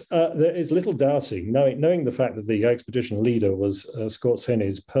 But there is little doubting, knowing the fact that the expedition leader was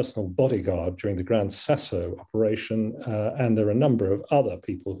Skorzeny's personal bodyguard during the Grand Sasso operation, and there are a number of other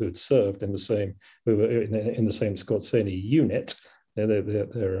people who had served in the same, who were in the same Skorzeny unit.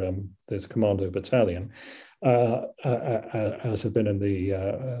 There's a commando battalion, as had been in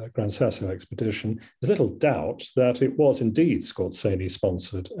the Grand Sasso expedition. There's little doubt that it was indeed Skorzeny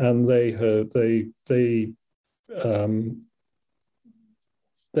sponsored, and they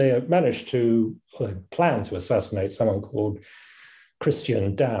managed to plan to assassinate someone called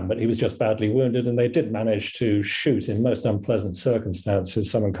Christian Dam, but he was just badly wounded, and they did manage to shoot in most unpleasant circumstances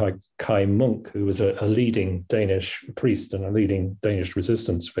someone called Kai Munk, who was a leading Danish priest and a leading Danish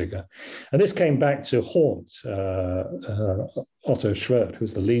resistance figure. And this came back to haunt Otto Schwert, who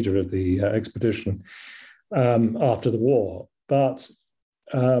was the leader of the expedition after the war. But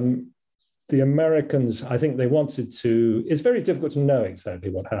the Americans, I think they wanted to, it's very difficult to know exactly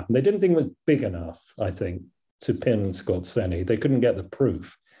what happened. They didn't think it was big enough, I think, to pin Skorzeny. They couldn't get the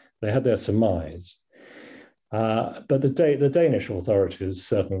proof. They had their surmise. But the Danish authorities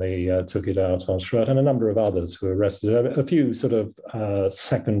certainly took it out on Schwert, and a number of others who were arrested. A few sort of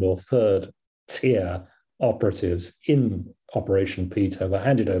second or third tier operatives in Operation Peter were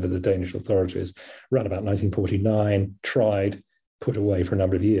handed over to the Danish authorities around about 1949, tried, put away for a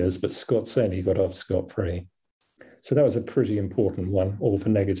number of years, but Skorzeny got off scot-free. So that was a pretty important one, all for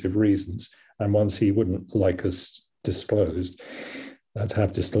negative reasons, and ones he wouldn't like us disclosed, to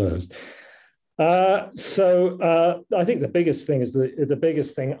have disclosed. So I think the biggest thing is the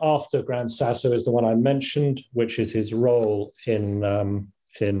biggest thing after Grand Sasso is the one I mentioned, which is his role in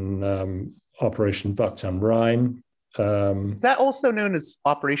Operation Wacht am Rhein. Is that also known as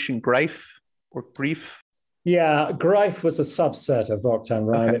Operation Greif or Grief? Yeah, Greif was a subset of Wacht am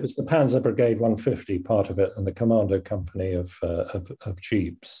Rhein. Okay. It was the Panzer Brigade 150 part of it, and the commando company of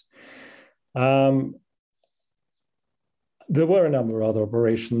jeeps. There were a number of other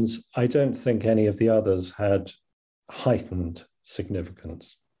operations. I don't think any of the others had heightened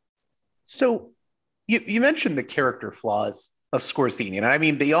significance. So you mentioned the character flaws of Skorzeny, and I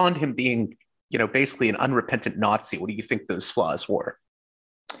mean, beyond him being, basically an unrepentant Nazi, what do you think those flaws were?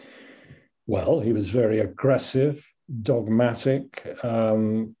 Well, he was very aggressive, dogmatic.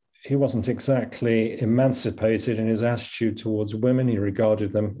 He wasn't exactly emancipated in his attitude towards women. He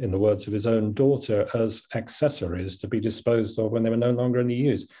regarded them, in the words of his own daughter, as accessories to be disposed of when they were no longer in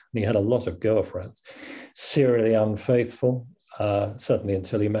use. And he had a lot of girlfriends. Serially unfaithful, certainly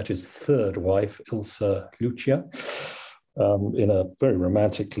until he met his third wife, Ilse Lucia, very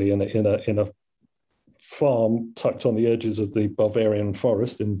romantically in a farm tucked on the edges of the Bavarian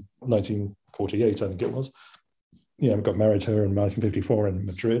forest in 1948, I think it was. Got married to her in 1954 in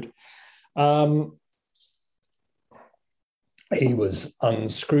Madrid. He was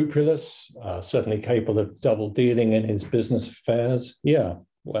unscrupulous, certainly capable of double dealing in his business affairs. Yeah.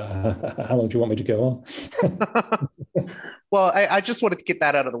 Well, how long do you want me to go on? Well, I just wanted to get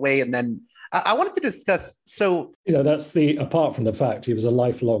that out of the way, and then I wanted to discuss. So, that's apart from the fact he was a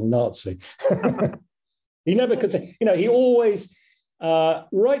lifelong Nazi. He never could, he always,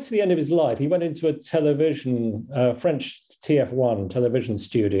 right to the end of his life, he went into a television, French TF1 television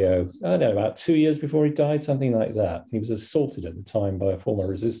studio, I don't know, about 2 years before he died, something like that. He was assaulted at the time by a former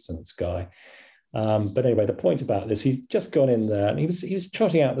resistance guy. But anyway, the point about this, he's just gone in there and he was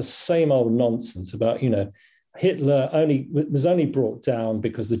trotting out the same old nonsense about, Hitler was only brought down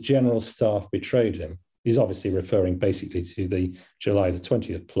because the general staff betrayed him. He's obviously referring basically to the July the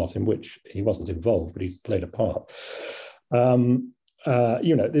 20th plot, in which he wasn't involved, but he played a part.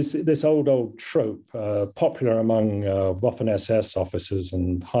 This old trope, popular among Waffen-SS officers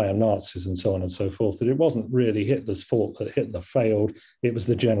and higher Nazis and so on and so forth, that it wasn't really Hitler's fault that Hitler failed. It was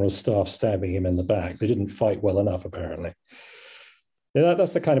the general staff stabbing him in the back. They didn't fight well enough, apparently.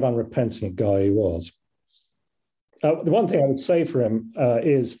 That's the kind of unrepentant guy he was. The one thing I would say for him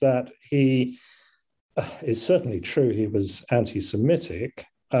is that he is certainly true he was anti-Semitic.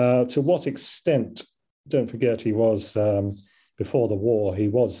 To what extent, don't forget he was, before the war, he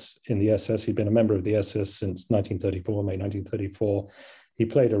was in the SS. He'd been a member of the SS since 1934, May 1934. He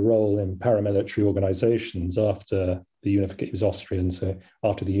played a role in paramilitary organizations after the unification. He was Austrian, so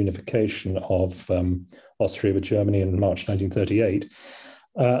after the unification of Austria with Germany in March 1938.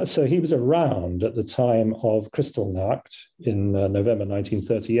 So he was around at the time of Kristallnacht in November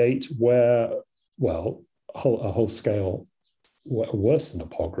 1938, where, well, a whole scale, worse than a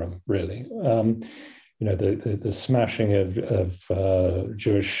pogrom, really. The smashing of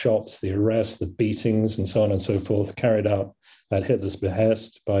Jewish shops, the arrests, the beatings, and so on and so forth, carried out at Hitler's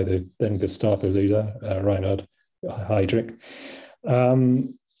behest by the then Gestapo leader, Reinhard Heydrich.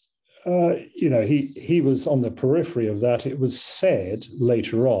 He was on the periphery of that. It was said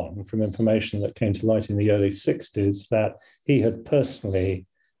later on, from information that came to light in the early 60s, that he had personally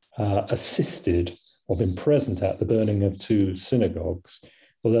assisted or been present at the burning of 2 synagogues,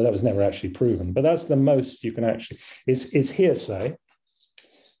 although that was never actually proven. But that's the most you can actually, is hearsay.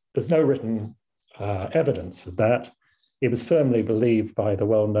 There's no written evidence of that. It was firmly believed by the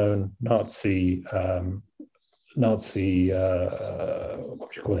well-known Nazi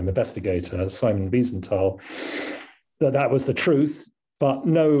investigator, Simon Wiesenthal, that was the truth, but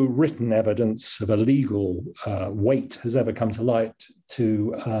no written evidence of a legal weight has ever come to light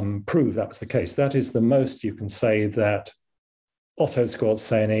to prove that was the case. That is the most you can say that Otto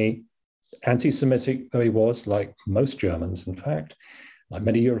Skorzeny, anti-Semitic though he was, like most Germans, in fact, like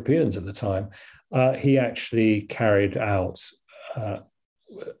many Europeans at the time, he actually carried out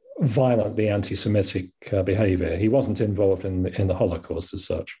violently anti-Semitic behavior. He wasn't involved in the Holocaust as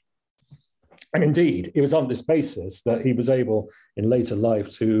such. And indeed, it was on this basis that he was able in later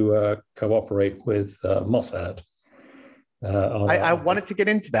life to cooperate with Mossad. I wanted to get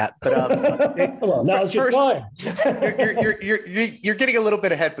into that, but well, now's your time. you're getting a little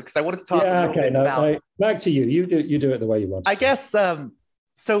bit ahead because I wanted to talk a little bit about. Back to you. You do it the way you want. I guess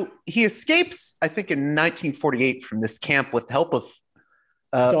so. He escapes, I think, in 1948 from this camp with help of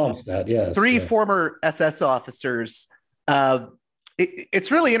Darmstadt, yes, 3 former SS officers. It's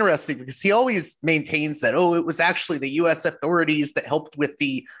really interesting because he always maintains that, it was actually the U.S. authorities that helped with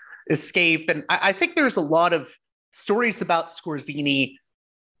the escape. And I think there's a lot of stories about Skorzeny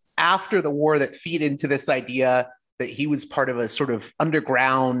after the war that feed into this idea that he was part of a sort of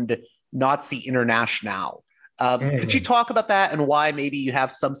underground Nazi international. Could you talk about that and why maybe you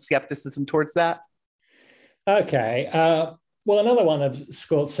have some skepticism towards that? Okay. Well, another one of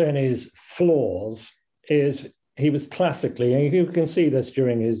Skorzeny's flaws is he was classically, and you can see this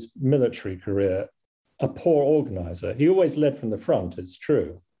during his military career, a poor organizer. He always led from the front, it's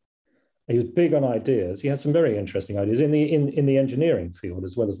true. He was big on ideas. He had some very interesting ideas in the engineering field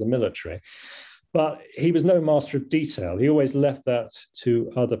as well as the military. But he was no master of detail. He always left that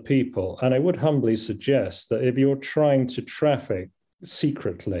to other people. And I would humbly suggest that if you're trying to traffic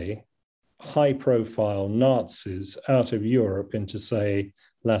secretly high-profile Nazis out of Europe into, say,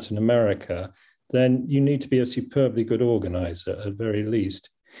 Latin America, then you need to be a superbly good organizer at very least.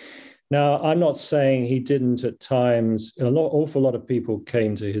 Now, I'm not saying he didn't at times. Awful lot of people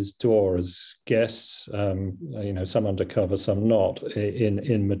came to his door as guests, some undercover, some not,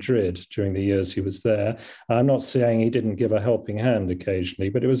 in Madrid during the years he was there. I'm not saying he didn't give a helping hand occasionally,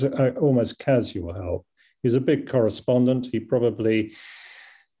 but it was almost casual help. He was a big correspondent. He probably,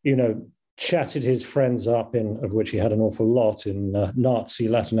 chatted his friends up, of which he had an awful lot in Nazi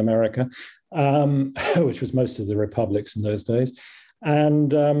Latin America, which was most of the republics in those days. And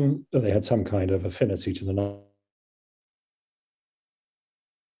they had some kind of affinity to the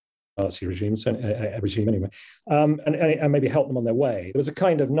Nazi regime anyway, and maybe help them on their way. There was a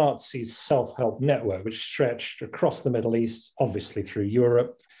kind of Nazi self-help network which stretched across the Middle East, obviously through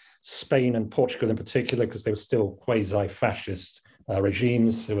Europe, Spain and Portugal in particular, because they were still quasi-fascist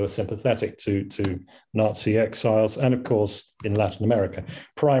regimes who were sympathetic to Nazi exiles, and of course in Latin America,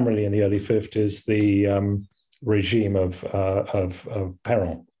 primarily in the early 50s, the regime of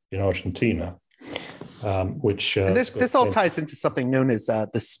Perón in Argentina, which this all ties into something known as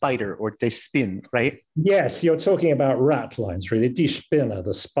the spider or die Spin, right? Yes, you're talking about rat lines, really. Die Spinne,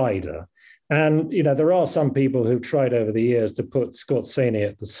 the spider. And there are some people who've tried over the years to put Skorzeny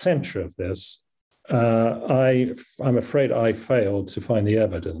at the center of this. I'm afraid I failed to find the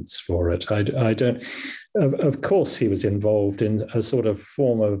evidence for it. I don't. Of course, he was involved in a sort of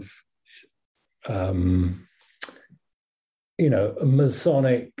form of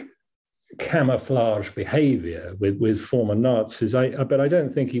Masonic camouflage behavior with former Nazis. But I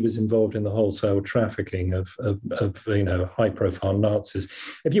don't think he was involved in the wholesale trafficking of high profile Nazis.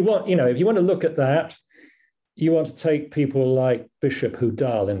 If you want to look at that, you want to take people like Bishop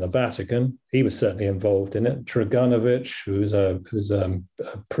Hudal in the Vatican. He was certainly involved in it. Draganovic, who's a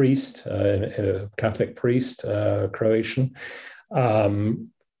priest, a Catholic priest, Croatian.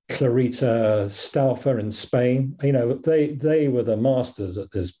 Clarita Stauffer in Spain. They were the masters at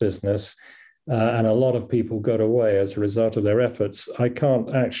this business, and a lot of people got away as a result of their efforts. I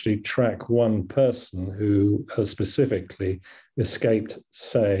can't actually track one person who has specifically escaped,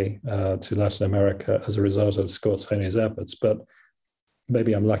 say, to Latin America as a result of Scorzeni's efforts, but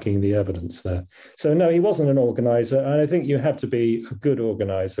maybe I'm lacking the evidence there. So no, he wasn't an organizer, and I think you have to be a good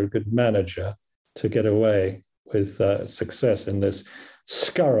organizer, a good manager to get away with success in this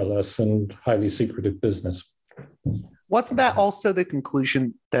scurrilous and highly secretive business. Wasn't that also the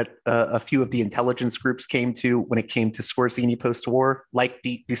conclusion that a few of the intelligence groups came to when it came to Scorzeni post-war, like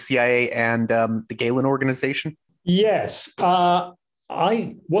the CIA and the Gehlen organization? Yes.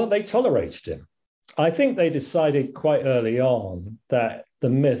 They tolerated him. I think they decided quite early on that the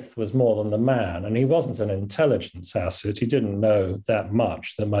myth was more than the man, and he wasn't an intelligence asset. He didn't know that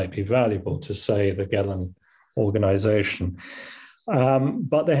much that might be valuable to, say, the Gehlen organization.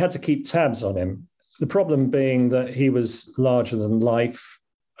 But they had to keep tabs on him. The problem being that he was larger than life,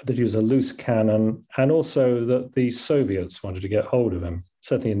 that he was a loose cannon, and also that the Soviets wanted to get hold of him,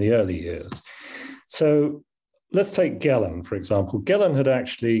 certainly in the early years. So let's take Gehlen, for example. Gehlen had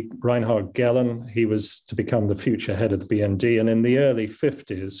actually, Reinhard Gehlen, he was to become the future head of the BND. And in the early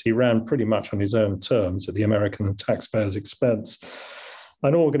 50s, he ran pretty much on his own terms at the American taxpayers' expense.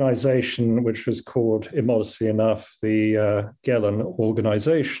 An organization which was called, immodestly enough, the Gehlen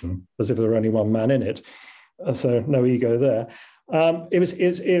Organization, as if there were only one man in it. So no ego there. It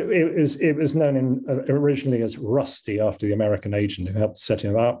was known originally as Rusty, after the American agent who helped set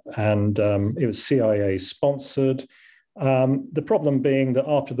him up, and it was CIA sponsored. The problem being that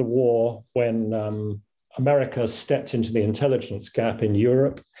after the war, when America stepped into the intelligence gap in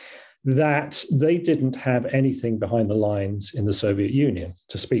Europe, that they didn't have anything behind the lines in the Soviet Union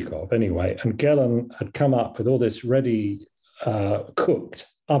to speak of anyway. And Gehlen had come up with all this ready, cooked,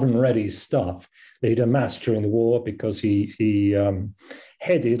 oven-ready stuff that he'd amassed during the war because he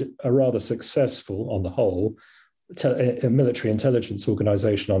headed a rather successful, on the whole, a military intelligence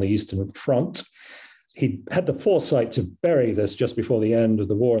organization on the Eastern Front. He had the foresight to bury this just before the end of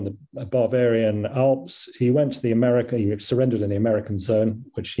the war in the Bavarian Alps. He went to he surrendered in the American zone,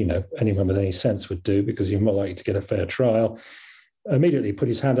 which, anyone with any sense would do because you're more likely to get a fair trial. Immediately put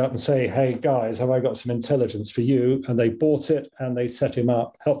his hand up and say, "Hey guys, have I got some intelligence for you?" And they bought it and they set him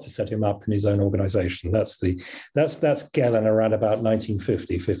up, helped to set him up in his own organization. That's Gehlen around about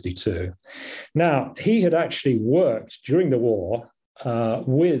 1950, 52. Now, he had actually worked during the war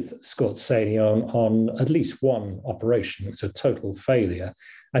with Scorzeni on at least one operation. It's a total failure.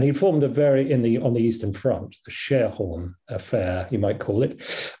 And he formed on the Eastern Front, the Scherhorn affair, you might call it,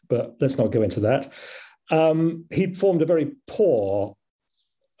 but let's not go into that. He formed a very poor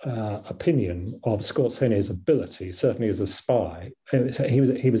opinion of Scorzeni's ability, certainly as a spy. He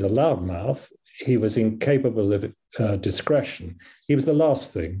was a loudmouth. He was incapable of discretion. He was the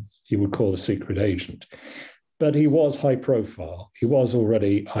last thing you would call a secret agent. But he was high profile. He was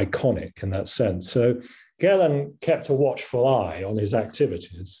already iconic in that sense. So Gehlen kept a watchful eye on his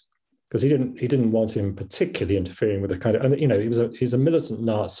activities because he didn't want him particularly interfering with the kind of, he's a militant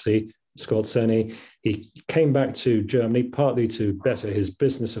Nazi, Scorzeni. He came back to Germany partly to better his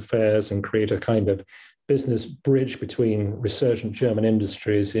business affairs and create a kind of business bridge between resurgent German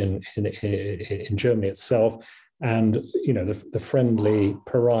industries in Germany itself and the friendly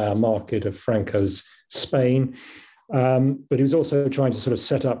pariah market of Franco's Spain. But he was also trying to sort of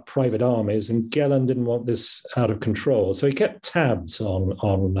set up private armies, and Gehlen didn't want this out of control. So he kept tabs on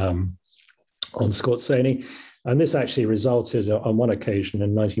Scorzeni. And this actually resulted on one occasion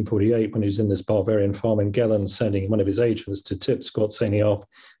in 1948 when he was in this Bavarian farm in Gehlen, sending one of his agents to tip Scorzeni off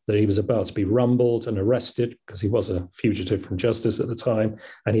that he was about to be rumbled and arrested because he was a fugitive from justice at the time,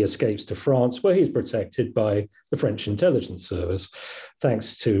 and he escapes to France, where he's protected by the French intelligence service,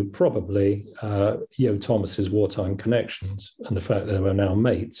 thanks to probably Jo Thomas's wartime connections and the fact that they were now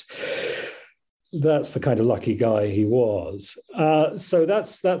mates. That's the kind of lucky guy he was. So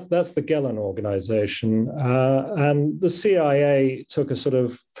that's the Gehlen organization. And the CIA took a sort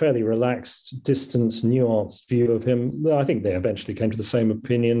of fairly relaxed, distant, nuanced view of him. I think they eventually came to the same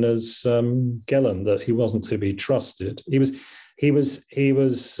opinion as Gehlen, that he wasn't to be trusted. He he was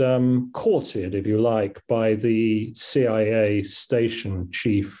courted, if you like, by the CIA station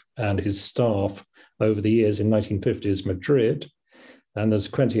chief and his staff over the years in 1950s Madrid. And there's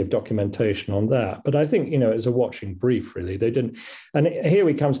plenty of documentation on that. But I think, it's a watching brief, really. They didn't. And here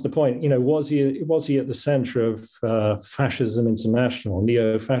we come to the point, was he at the center of Fascism International,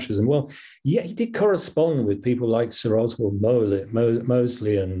 neo-fascism? Well, yeah, he did correspond with people like Sir Oswald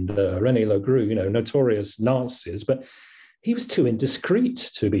Mosley and René Legru, notorious Nazis. But he was too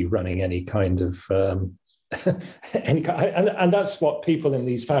indiscreet to be running any kind of... and that's what people in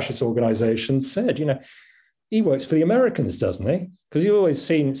these fascist organizations said, he works for the Americans, doesn't he? Because you've always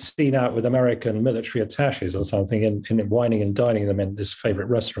seen out with American military attaches or something in wining and dining them in this favorite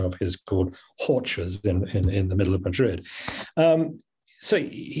restaurant of his called Horchers in the middle of Madrid. So,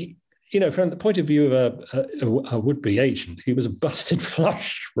 from the point of view of a would-be agent, he was a busted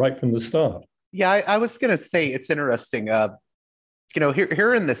flush right from the start. Yeah, I was going to say it's interesting.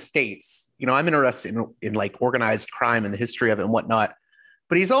 Here in the States, I'm interested in like organized crime and the history of it and whatnot.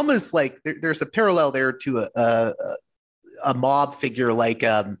 But he's almost like there's a parallel there to a mob figure like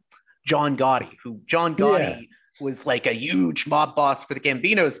John Gotti, was like a huge mob boss for the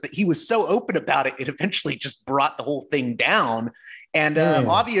Gambinos, but he was so open about it, it eventually just brought the whole thing down. And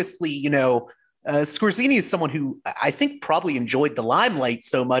obviously, Scorsese is someone who I think probably enjoyed the limelight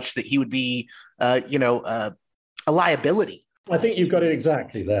so much that he would be, a liability. I think you've got it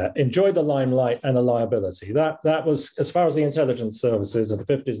exactly there. Enjoy the limelight and the liability. That was, as far as the intelligence services of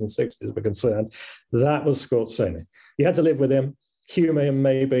the 50s and 60s were concerned, that was Scorsese. You had to live with him, humor him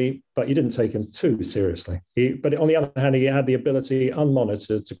maybe, but you didn't take him too seriously. But on the other hand, he had the ability,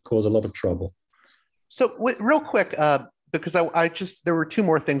 unmonitored, to cause a lot of trouble. So real quick, because there were two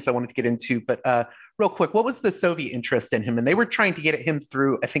more things I wanted to get into, but real quick, what was the Soviet interest in him? And they were trying to get at him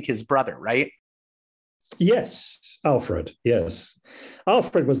through, I think, his brother, right? Yes, Alfred, yes.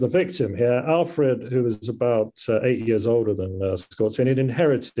 Alfred was the victim here. Alfred, who was about 8 years older than Scorsese, had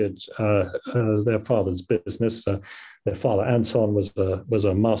inherited their father's business. Their father, Anton, was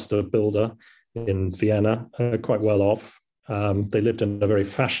a master builder in Vienna, quite well off. They lived in a very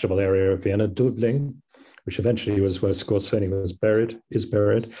fashionable area of Vienna, Döbling, which eventually was where Scorsese is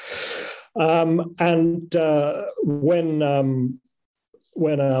buried.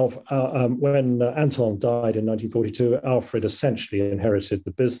 When Anton died in 1942, Alfred essentially inherited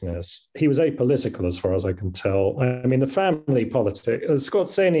the business. He was apolitical, as far as I can tell. I mean, the family politics.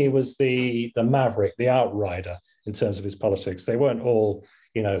 Scorsese was the maverick, the outrider in terms of his politics. They weren't all,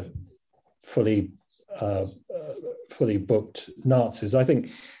 fully booked Nazis. I think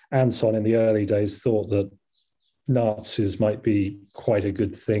Anton in the early days thought that Nazis might be quite a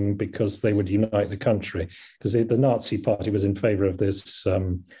good thing because they would unite the country, because the Nazi party was in favor of this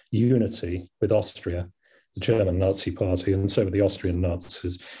unity with Austria, the German Nazi party, and so were the Austrian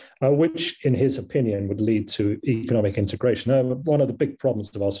Nazis, which in his opinion would lead to economic integration. One of the big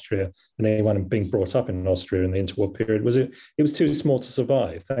problems of Austria and anyone being brought up in Austria in the interwar period was it was too small to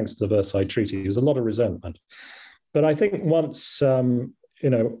survive, thanks to the Versailles Treaty. There was a lot of resentment. But I think once,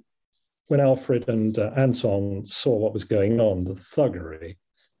 when Alfred and Anton saw what was going on, the thuggery,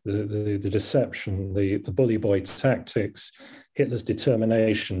 the deception, the bully boy tactics, Hitler's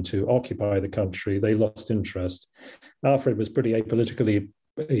determination to occupy the country, they lost interest. Alfred was pretty apolitical.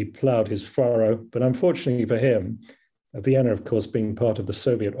 He ploughed his furrow, but unfortunately for him, Vienna, of course, being part of the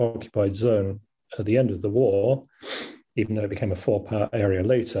Soviet-occupied zone at the end of the war, even though it became a four-power area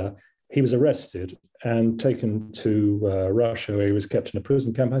later, he was arrested and taken to Russia, where he was kept in a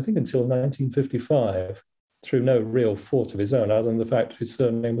prison camp, I think, until 1955, through no real fault of his own, other than the fact his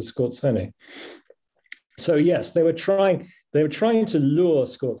surname was Scorsese. So yes, they were trying to lure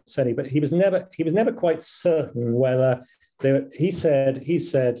Scorsese, but he was never quite certain whether he said in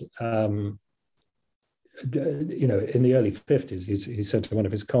the early 50s, he said to one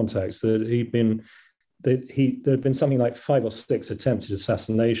of his contacts that there had been something like 5 or 6 attempted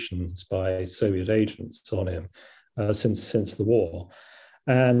assassinations by Soviet agents on him since the war,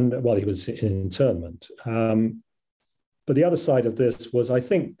 and while he was in internment. But the other side of this was, I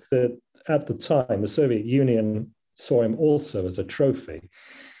think that at the time, the Soviet Union saw him also as a trophy.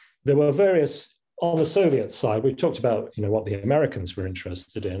 There were various, on the Soviet side, we talked about what the Americans were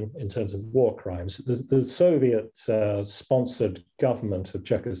interested in terms of war crimes. The Soviet-sponsored government of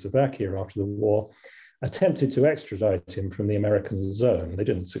Czechoslovakia after the war attempted to extradite him from the American zone. They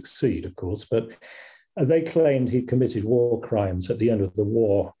didn't succeed, of course, but They claimed he committed war crimes at the end of the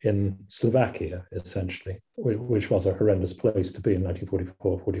war in Slovakia, essentially, which was a horrendous place to be in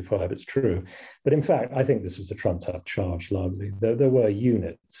 1944-45, it's true. But in fact, I think this was a trumped-up charge largely. There were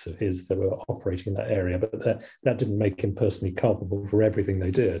units of his that were operating in that area, but that didn't make him personally culpable for everything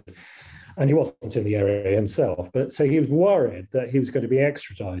they did. And he wasn't in the area himself, but so he was worried that he was going to be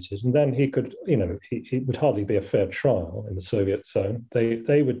extradited, and then he could, it would hardly be a fair trial in the Soviet zone.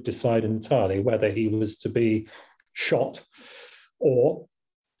 They would decide entirely whether he was to be shot or,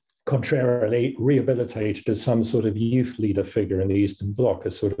 contrarily, rehabilitated as some sort of youth leader figure in the Eastern Bloc,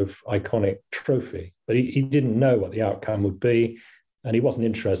 a sort of iconic trophy. But he didn't know what the outcome would be, and he wasn't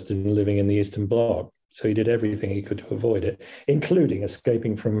interested in living in the Eastern Bloc. So he did everything he could to avoid it, including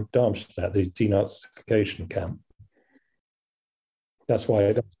escaping from Darmstadt, the denazification camp. That's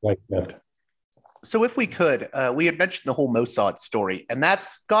why he left. So if we could, we had mentioned the whole Mossad story, and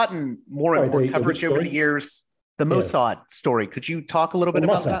that's gotten more and more coverage over the years. The Mossad story. Could you talk a little bit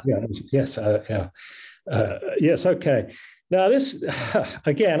about that? Yes. Yes. Okay. Now this,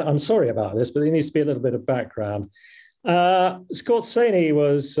 again, I'm sorry about this, but there needs to be a little bit of background. Skorzeny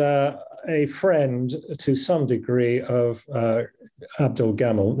was a friend to some degree of Abdel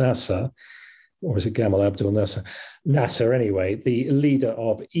Gamal Nasser, or is it Gamal Abdel Nasser? Nasser, anyway, the leader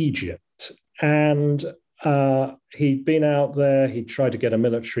of Egypt. And he'd been out there, he tried to get a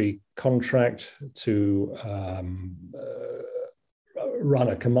military contract to run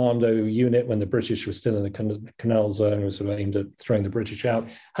a commando unit when the British were still in the Canal Zone, was sort of aimed at throwing the British out.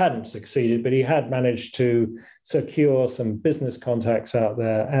 Hadn't succeeded, but he had managed to secure some business contacts out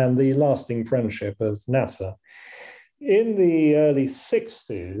there and the lasting friendship of Nasser. In the early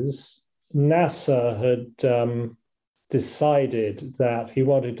 60s, Nasser had decided that he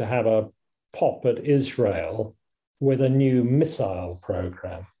wanted to have a pop at Israel with a new missile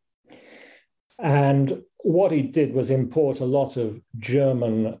program. And what he did was import a lot of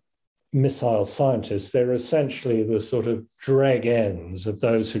German missile scientists. They're essentially the sort of drag ends of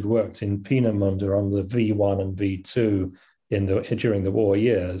those who'd worked in Peenemünde on the V1 and V2 during the war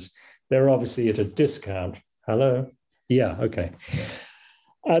years. They're obviously at a discount. Hello? Yeah, okay.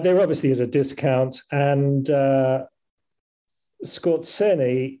 They're obviously at a discount, and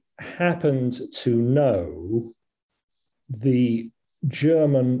Skorzeny happened to know the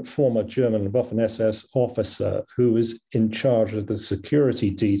former German Waffen-SS officer who was in charge of the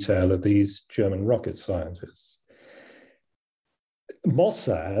security detail of these German rocket scientists.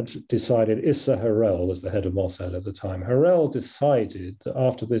 Mossad decided, Issa Harel was the head of Mossad at the time. Harel decided that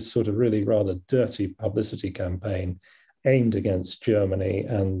after this sort of really rather dirty publicity campaign aimed against Germany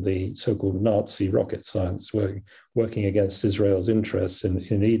and the so-called Nazi rocket science working against Israel's interests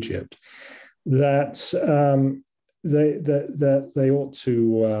in Egypt, that they ought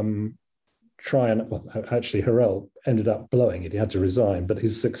to try and, well, actually Harel ended up blowing it. He had to resign, but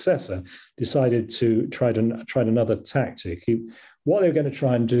his successor decided to try another tactic. What they were going to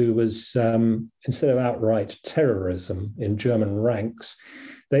try and do was, instead of outright terrorism in German ranks,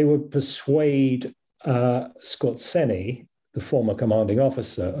 they would persuade Skorzeny, the former commanding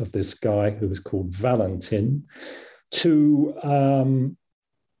officer of this guy who was called Valentin,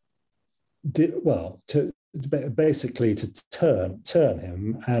 basically to turn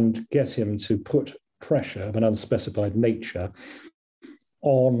him and get him to put pressure of an unspecified nature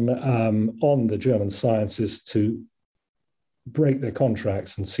on the German scientists to break their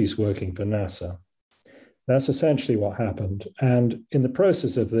contracts and cease working for NASA. That's essentially what happened. And in the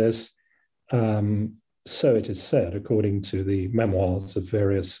process of this, so it is said, according to the memoirs of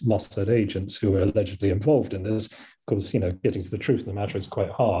various Mossad agents who were allegedly involved in this, of course, getting to the truth of the matter is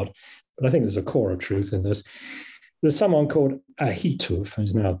quite hard, but I think there's a core of truth in this. There's someone called Ahitov,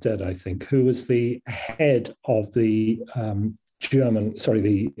 who's now dead, I think, who was the head of the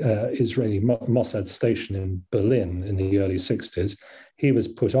Israeli Mossad station in Berlin in the early 60s. He was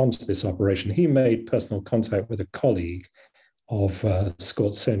put onto this operation. He made personal contact with a colleague of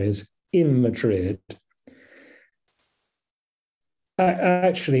Skorzeny's in Madrid. I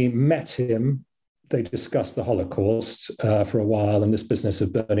actually met him. They discussed the Holocaust for a while and this business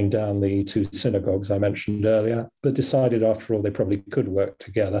of burning down the two synagogues I mentioned earlier, but decided after all they probably could work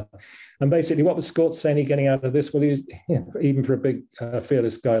together. And basically what was Skorzeny getting out of this? Well, he was, even for a big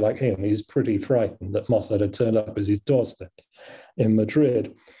fearless guy like him, he was pretty frightened that Mossad had turned up at his doorstep in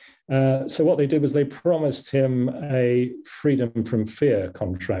Madrid. So what they did was they promised him a freedom from fear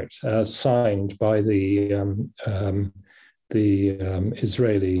contract signed by the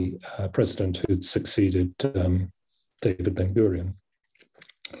Israeli president who'd succeeded David Ben-Gurion,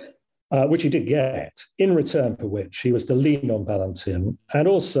 which he did get, in return for which he was to lean on Valentin and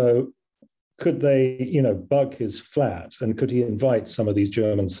also could they, bug his flat, and could he invite some of these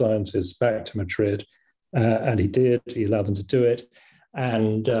German scientists back to Madrid? And he did. He allowed them to do it,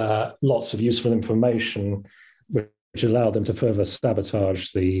 and lots of useful information, which allowed them to further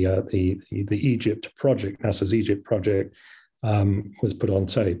sabotage the Egypt project, NASA's Egypt project, was put on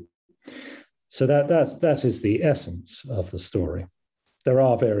tape. So that is the essence of the story. There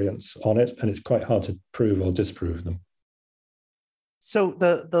are variants on it, and it's quite hard to prove or disprove them. So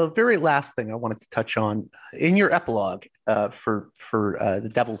the very last thing I wanted to touch on, in your epilogue for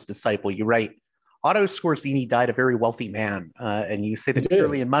The Devil's Disciple, you write, Otto Skorzeny died a very wealthy man, and you say that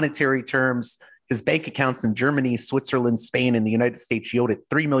purely in monetary terms, his bank accounts in Germany, Switzerland, Spain, and the United States yielded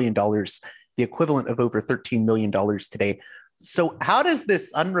 $3 million, the equivalent of over $13 million today. So how does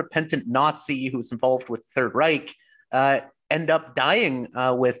this unrepentant Nazi who's involved with the Third Reich end up dying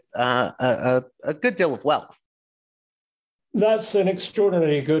with a good deal of wealth? That's an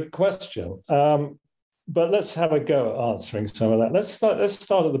extraordinarily good question. But let's have a go at answering some of that. Let's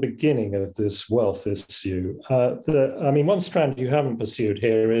start at the beginning of this wealth issue. One strand you haven't pursued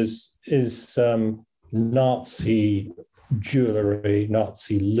here is Nazi jewelry,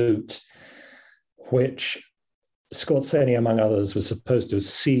 Nazi loot, which Skorzeny, among others, was supposed to have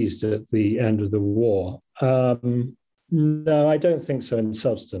seized at the end of the war. No, I don't think so in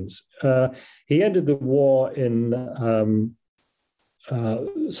substance. He ended the war in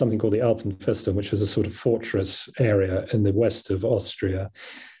something called the Alpenfestung, which was a sort of fortress area in the west of Austria.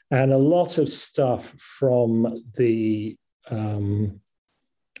 And a lot of stuff from the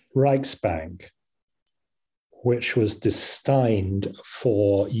Reichsbank, which was destined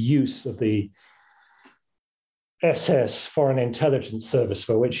for use of the SS, Foreign Intelligence Service,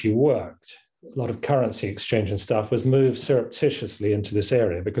 for which he worked, a lot of currency exchange and stuff, was moved surreptitiously into this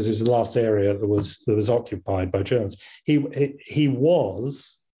area because it was the last area that was occupied by Germans. He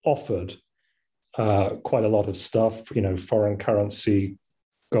was offered quite a lot of stuff, foreign currency,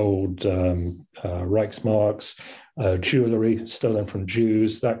 gold, Reichsmarks, jewelry stolen from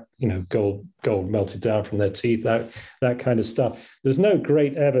Jews, that gold melted down from their teeth, that kind of stuff. There's no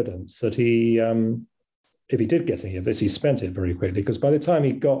great evidence that he, if he did get any of this, he spent it very quickly, because by the time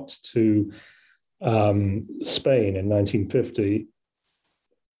he got to Spain in 1950,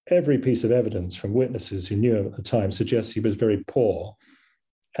 every piece of evidence from witnesses who knew him at the time suggests he was very poor,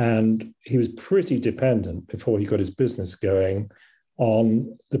 and he was pretty dependent before he got his business going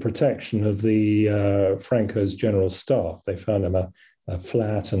on the protection of the Franco's general staff. They found him a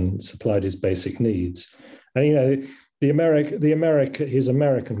flat and supplied his basic needs. And his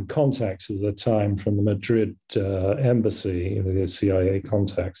American contacts at the time from the Madrid embassy, the CIA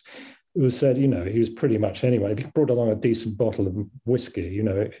contacts, it was said, he was pretty much anyone. If he brought along a decent bottle of whiskey,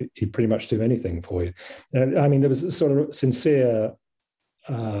 he'd pretty much do anything for you. There was a sort of sincere,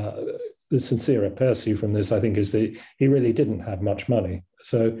 the sincere aperçu from this, I think, is that he really didn't have much money.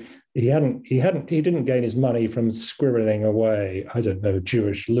 So he didn't gain his money from scribbling away, I don't know,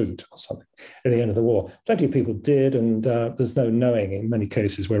 Jewish loot or something at the end of the war. Plenty of people did, and there's no knowing in many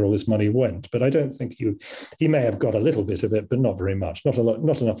cases where all this money went. But I don't think he may have got a little bit of it, but not very much, not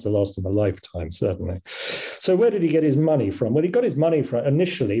enough to last him a lifetime, certainly. So where did he get his money from? Well, he got his money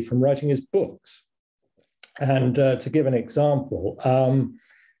initially from writing his books. And to give an example,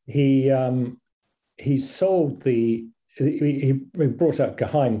 he sold he brought out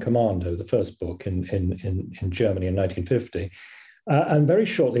Geheim Commando, the first book in Germany in 1950, and very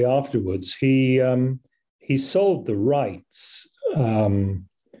shortly afterwards he sold the rights to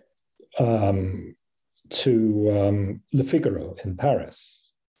Le Figaro in Paris.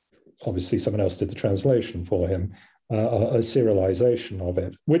 Obviously, someone else did the translation for him. A serialization of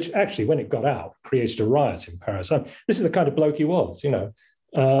it, which actually, when it got out, created a riot in Paris. This is the kind of bloke he was,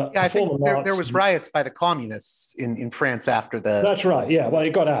 I think there was riots by the communists in France after the. That's right. Yeah. Well,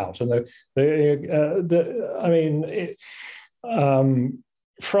 it got out, and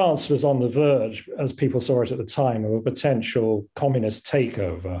France was on the verge, as people saw it at the time, of a potential communist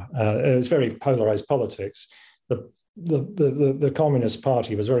takeover. It was very polarized politics. The Communist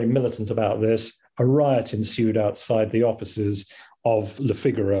Party was very militant about this. A riot ensued outside the offices of Le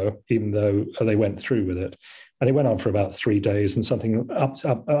Figaro, even though they went through with it. And it went on for about 3 days, and something up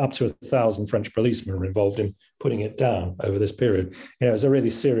to 1,000 French policemen were involved in putting it down over this period. It was a really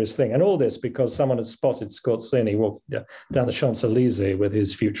serious thing. And all this because someone had spotted Skorzeny walk down the Champs-Elysees with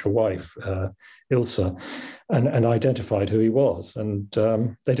his future wife, Ilse, and identified who he was. And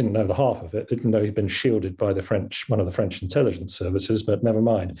they didn't know the half of it. They didn't know he'd been shielded by one of the French intelligence services, but never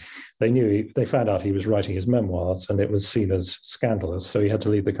mind. They found out he was writing his memoirs, and it was seen as scandalous, so he had to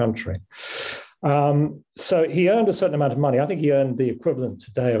leave the country. So he earned a certain amount of money. I think he earned the equivalent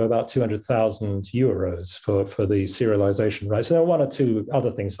today of about 200,000 euros for the serialization rights. So there were one or two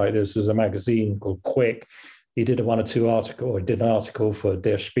other things like this. There was a magazine called Quick. He did an article for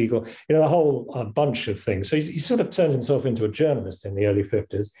Der Spiegel, a whole bunch of things. So he sort of turned himself into a journalist in the early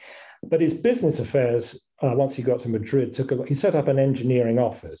 50s. But his business affairs, once he got to Madrid, he set up an engineering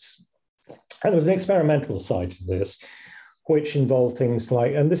office. And there was an experimental side to this, which involved things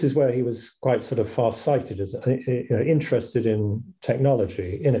like, and this is where he was quite sort of far-sighted, interested in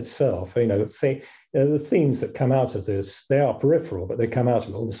technology in itself. The themes that come out of this, they are peripheral, but they come out of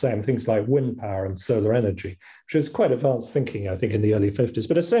it all the same. Things like wind power and solar energy, which is quite advanced thinking, I think, in the early 50s.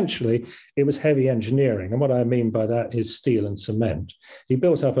 But essentially, it was heavy engineering. And what I mean by that is steel and cement. He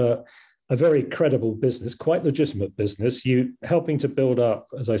built up a very credible business, quite legitimate business, helping to build up,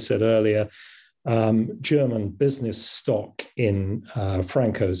 as I said earlier, German business stock in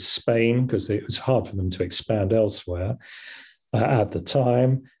Franco's Spain, because it was hard for them to expand elsewhere at the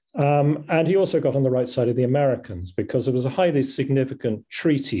time. And he also got on the right side of the Americans, because there was a highly significant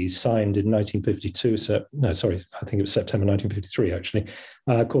treaty signed in 1952. I think it was September 1953, actually,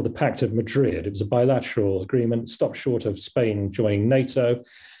 called the Pact of Madrid. It was a bilateral agreement, stopped short of Spain joining NATO,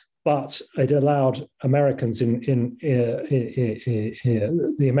 but it allowed Americans the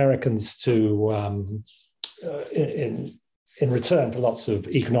Americans to, in return for lots of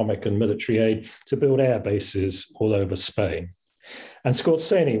economic and military aid, to build air bases all over Spain. And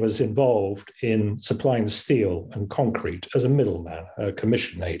Skorzeny was involved in supplying the steel and concrete as a middleman, a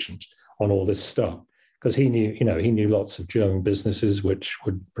commission agent on all this stuff, because he knew lots of German businesses which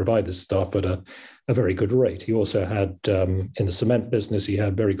would provide this stuff at a very good rate. He also had, in the cement business, he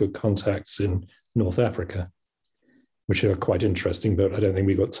had very good contacts in North Africa, which are quite interesting, but I don't think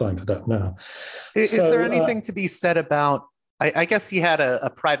we've got time for that now. Is there anything to be said about, I guess he had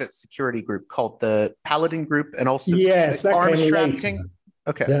a private security group called the Paladin Group, and also arms trafficking?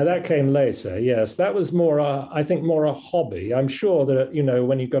 Okay. Yeah, that came later. Yes, that was more a hobby. I'm sure that,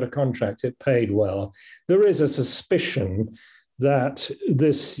 when you got a contract, it paid well. There is a suspicion that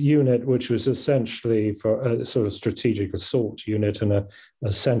this unit, which was essentially for a sort of strategic assault unit and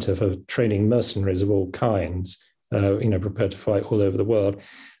a center for training mercenaries of all kinds, prepared to fight all over the world,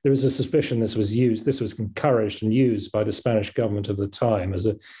 there was a suspicion this was encouraged and used by the Spanish government of the time as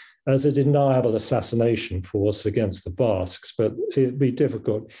a deniable assassination force against the Basques, but it'd be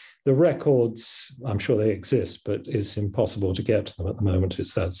difficult. The records, I'm sure they exist, but it's impossible to get to them at the moment.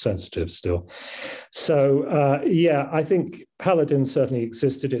 It's that sensitive still. So, I think Paladin certainly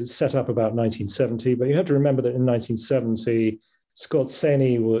existed. It was set up about 1970, but you have to remember that in 1970,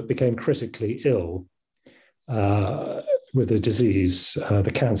 Skorzeny became critically ill with a disease,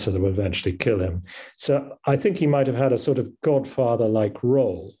 the cancer that would eventually kill him. So I think he might have had a sort of godfather-like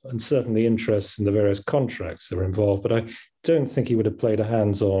role, and certainly interests in the various contracts that were involved, but I don't think he would have played a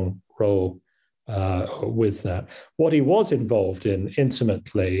hands-on role with that. What he was involved in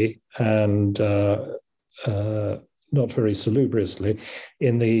intimately and not very salubriously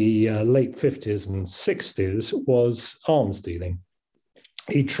in the late 50s and 60s was arms dealing.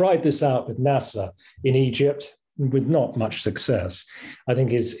 He tried this out with Nasser in Egypt with not much success. I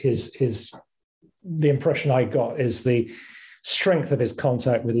think the impression I got is the strength of his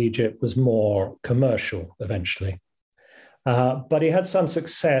contact with Egypt was more commercial eventually. But he had some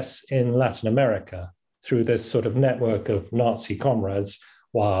success in Latin America through this sort of network of Nazi comrades,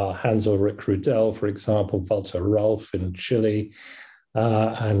 Hans Ulrich Rudel, for example, Walter Rauff in Chile,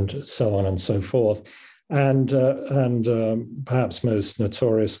 and so on and so forth. And perhaps most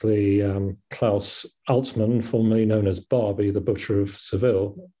notoriously, Klaus Altmann, formerly known as Barbie, the butcher of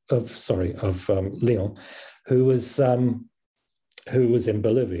Lyon, who was in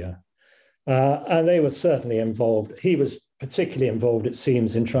Bolivia, and they were certainly involved. He was particularly involved, it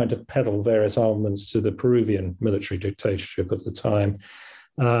seems, in trying to peddle various armaments to the Peruvian military dictatorship of the time.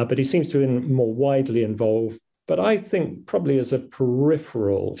 But he seems to have been more widely involved. But I think probably as a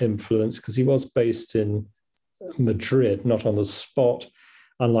peripheral influence, because he was based in Madrid, not on the spot,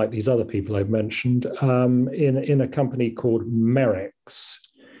 unlike these other people I've mentioned, in a company called Merix,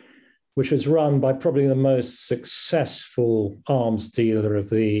 which was run by probably the most successful arms dealer of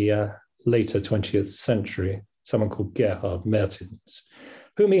the later 20th century, someone called Gerhard Mertens,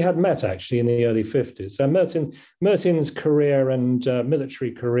 whom he had met actually in the early 50s. And Mertens' career and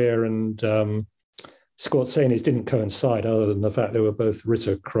military career and Skorzeny's didn't coincide, other than the fact they were both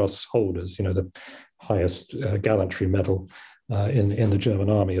Ritter Cross holders, the highest gallantry medal in the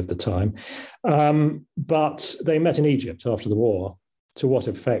German army of the time. But they met in Egypt after the war. To what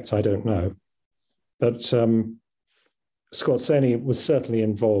effect, I don't know. But Skorzeny was certainly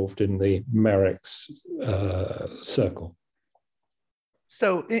involved in the Merrick's circle.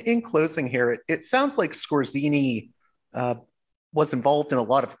 So in closing here, it sounds like Skorzeny was involved in a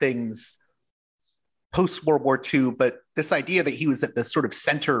lot of things post-World War II, but this idea that he was at the sort of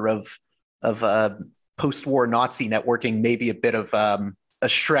center of post-war Nazi networking may be a bit of a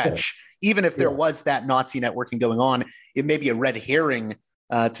stretch. Yeah. Even if there was that Nazi networking going on, it may be a red herring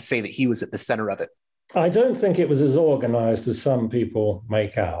to say that he was at the center of it. I don't think it was as organized as some people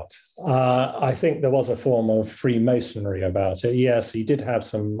make out. I think there was a form of Freemasonry about it. Yes, he did have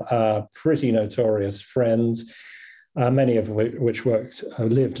some pretty notorious friends, many of which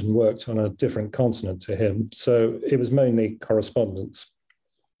lived and worked on a different continent to him. So it was mainly correspondence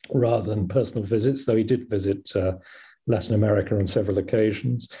rather than personal visits, though he did visit Latin America on several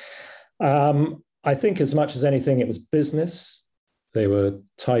occasions. I think as much as anything, it was business. They were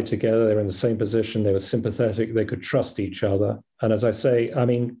tied together. They were in the same position. They were sympathetic. They could trust each other. And as I say, I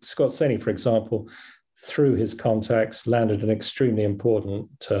mean, Skorzeny, for example, through his contacts, landed an extremely important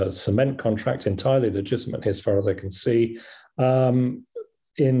cement contract, entirely legitimate as far as I can see,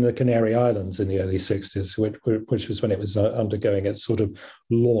 in the Canary Islands in the early 60s, which was when it was undergoing its sort of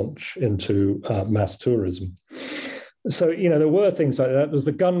launch into mass tourism. So, there were things like that. There was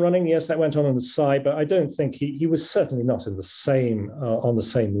the gun running. Yes, that went on the side, but I don't think he was certainly not in the same on the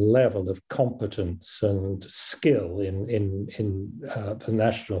same level of competence and skill in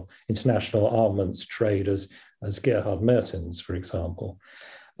the international armaments trade as Gerhard Mertens, for example.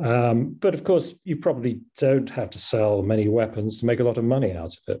 But of course, you probably don't have to sell many weapons to make a lot of money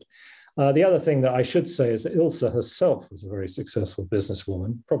out of it. The other thing that I should say is that Ilse herself was a very successful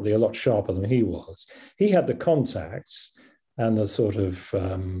businesswoman, probably a lot sharper than he was. He had the contacts and the sort of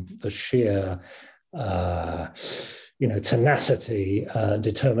the sheer, tenacity,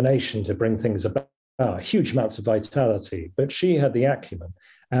 determination to bring things about, huge amounts of vitality. But she had the acumen.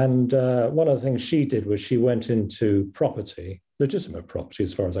 And one of the things she did was she went into property, legitimate property,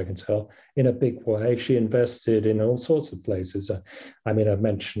 as far as I can tell, in a big way. She invested in all sorts of places. I've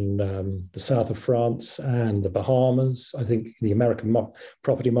mentioned the south of France and the Bahamas, I think the American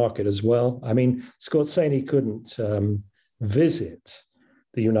property market as well. I mean, Skorzeny couldn't visit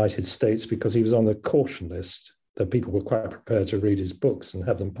the United States because he was on the caution list. That people were quite prepared to read his books and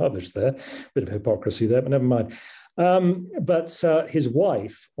have them published there. Bit of hypocrisy there, but never mind. But his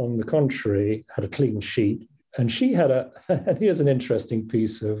wife, on the contrary, had a clean sheet. And she had and here's an interesting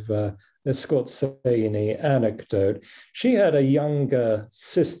piece of a Skorzeny anecdote. She had a younger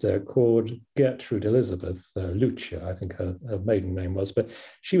sister called Gertrude Elizabeth, Lucia, I think her maiden name was, but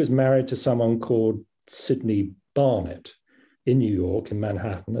she was married to someone called Sidney Barnett in New York, in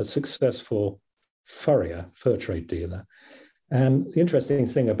Manhattan, a successful furrier, fur trade dealer. And the interesting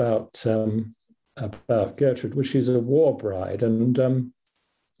thing about Gertrude was she's a war bride, and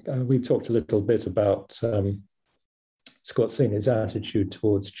we've talked a little bit about Skorzeny's attitude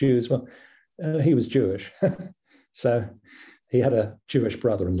towards Jews. Well, he was Jewish, so he had a Jewish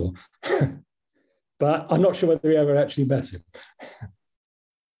brother-in-law. But I'm not sure whether he ever actually met him.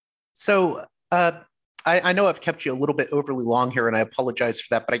 So I know I've kept you a little bit overly long here, and I apologize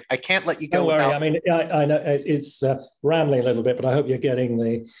for that, but I can't let you go. Don't worry. I mean, I know it's rambling a little bit, but I hope you're getting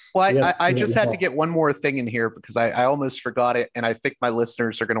the... Well, I just had to get one more thing in here because I almost forgot it, and I think my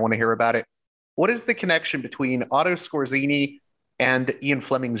listeners are going to want to hear about it. What is the connection between Otto Skorzeny and Ian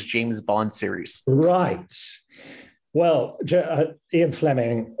Fleming's James Bond series? Right. Well, Ian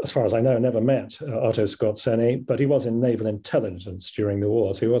Fleming, as far as I know, never met Otto Skorzeny, but he was in naval intelligence during the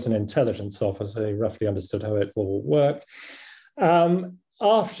war. So he was an intelligence officer. He roughly understood how it all worked.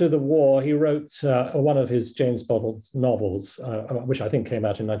 After the war, he wrote one of his James Bond novels, which I think came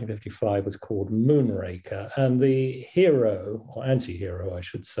out in 1955, was called Moonraker. And the hero, or anti-hero, I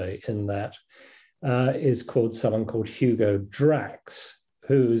should say, in that is someone called Hugo Drax,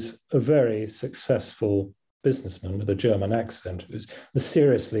 who's a very successful businessman with a German accent who's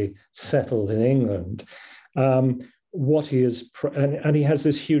seriously settled in England. What he is, and he has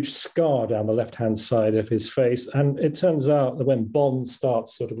this huge scar down the left-hand side of his face. And it turns out that when Bond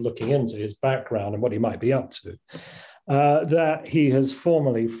starts sort of looking into his background and what he might be up to, that he has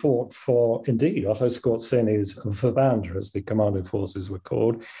formerly fought for, indeed, Otto Skorzeny's Verband, as the commando forces were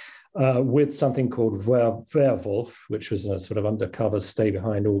called, with something called Werwolf, which was a sort of undercover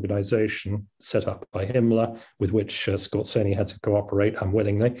stay-behind organization set up by Himmler, with which Skorzeny had to cooperate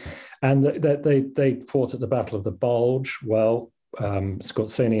unwillingly. And they fought at the Battle of the Bulge. Well,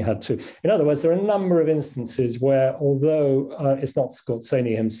 Skorzeny had to... In other words, there are a number of instances where, although it's not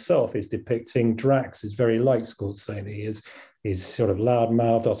Skorzeny himself is depicting, Drax is very like Skorzeny. He is He's sort of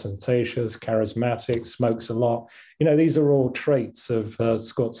loudmouthed, ostentatious, charismatic, smokes a lot. These are all traits of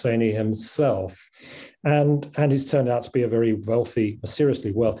Skorzeny himself. And he's turned out to be a very wealthy, a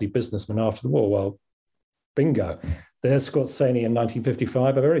seriously wealthy businessman after the war. Well, bingo. There's Skorzeny in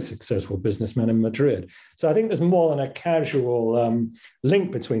 1955, a very successful businessman in Madrid. So I think there's more than a casual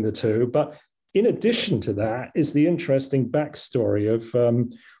link between the two. But in addition to that is the interesting backstory of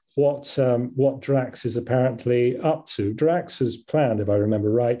what Drax is apparently up to. Drax has planned, if I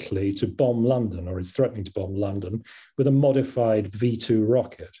remember rightly, to bomb London, or is threatening to bomb London, with a modified V2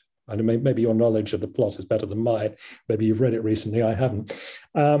 rocket. And maybe your knowledge of the plot is better than mine. Maybe you've read it recently, I haven't.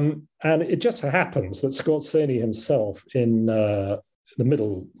 And it just happens that Skorzeny himself, in the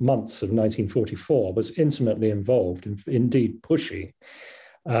middle months of 1944, was intimately involved, indeed pushing,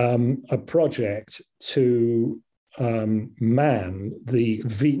 a project to man the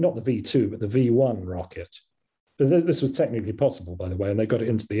not the V2, but the V1 rocket. This was technically possible, by the way, and they got it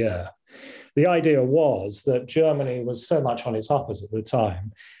into the air. The idea was that Germany was so much on its uppers at the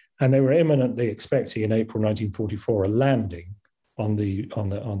time, and they were imminently expecting in April 1944 a landing on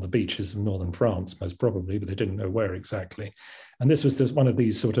the beaches of northern France, most probably, but they didn't know where exactly. And this was just one of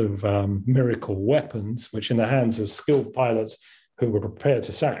these sort of miracle weapons, which in the hands of skilled pilots who were prepared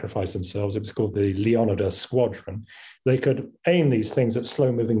to sacrifice themselves, it was called the Leonidas Squadron. They could aim these things at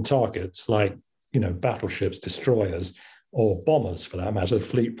slow-moving targets like, battleships, destroyers, or bombers, for that matter,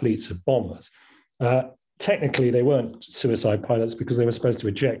 fleets of bombers. Technically, they weren't suicide pilots because they were supposed to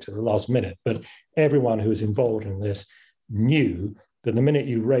eject at the last minute, but everyone who was involved in this knew that the minute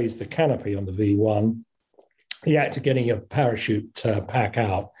you raise the canopy on the V1, the act of getting your parachute pack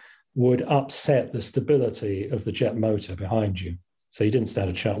out would upset the stability of the jet motor behind you. So he didn't stand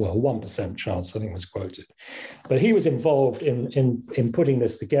a chance, 1% chance, I think was quoted. But he was involved in putting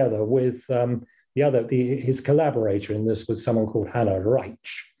this together with his collaborator in this was someone called Hannah Reich,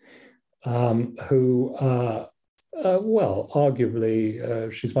 who,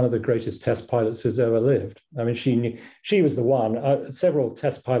 arguably, she's one of the greatest test pilots who's ever lived. I mean, she was the one. Several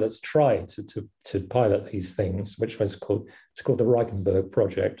test pilots tried to pilot these things, which was called the Reichenberg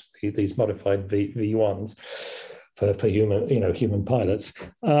project. These modified V1s for human pilots.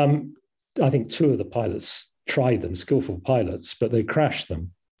 I think two of the pilots tried them, skillful pilots, but they crashed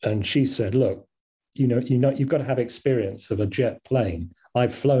them. And she said, "Look, you've got to have experience of a jet plane.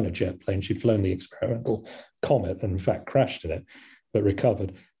 I've flown a jet plane." She'd flown the experimental Comet and in fact crashed in it, but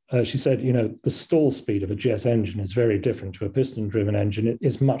recovered. She said, the stall speed of a jet engine is very different to a piston-driven engine. It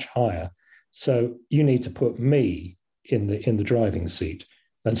is much higher. So you need to put me in the driving seat.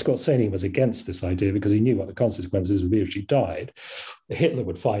 And Skorzeny was against this idea because he knew what the consequences would be if she died. Hitler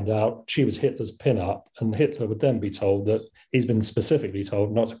would find out she was Hitler's pin-up, and Hitler would then be told that he's been specifically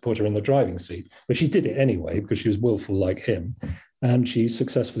told not to put her in the driving seat. But she did it anyway because she was willful like him, and she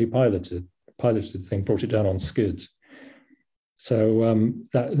successfully piloted the thing, brought it down on skids. So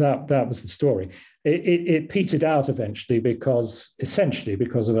that was the story. It petered out eventually because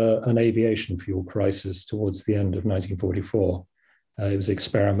of an aviation fuel crisis towards the end of 1944. It was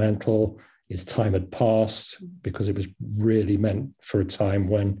experimental. His time had passed because it was really meant for a time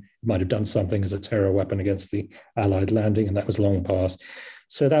when it might have done something as a terror weapon against the Allied landing, and that was long past.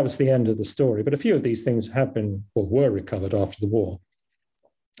 So that was the end of the story. But a few of these things have been or were recovered after the war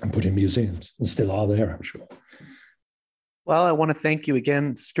and put in museums and still are there, I'm sure. Well, I want to thank you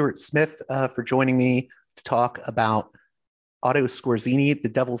again, Stuart Smith, for joining me to talk about Otto Skorzeny, The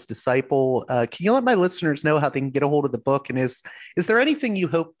Devil's Disciple. Can you let my listeners know how they can get a hold of the book? And is there anything you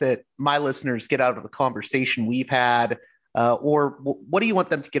hope that my listeners get out of the conversation we've had? Or what do you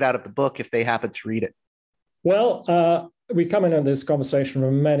want them to get out of the book if they happen to read it? Well, we come in on this conversation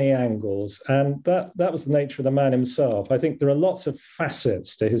from many angles, and that was the nature of the man himself. I think there are lots of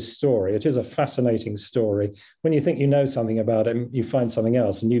facets to his story. It is a fascinating story. When you think you know something about him, you find something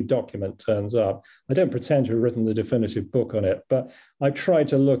else, a new document turns up. I don't pretend to have written the definitive book on it, but I tried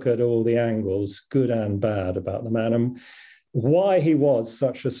to look at all the angles, good and bad, about the man and why he was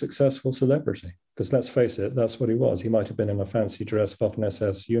such a successful celebrity. Because let's face it, that's what he was. He might have been in a fancy dress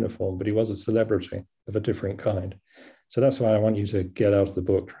Waffen-SS uniform, but he was a celebrity of a different kind. So that's why I want you to get out of the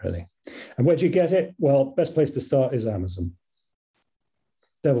book, really. And where do you get it? Well, best place to start is Amazon.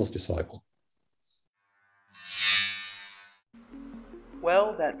 Devil's Disciple.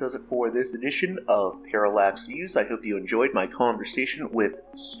 Well, that does it for this edition of Parallax Views. I hope you enjoyed my conversation with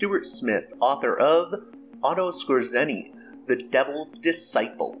Stuart Smith, author of Otto Skorzeny, The Devil's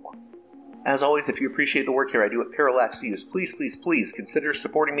Disciple. As always, if you appreciate the work here I do at Parallax Views, please, please, please consider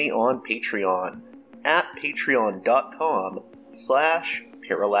supporting me on Patreon at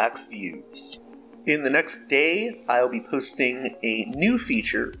patreon.com/parallaxviews. In the next day, I'll be posting a new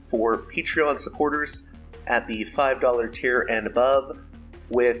feature for Patreon supporters at the $5 tier and above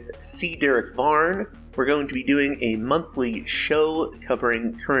with C. Derek Varn. We're going to be doing a monthly show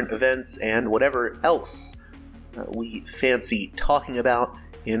covering current events and whatever else we fancy talking about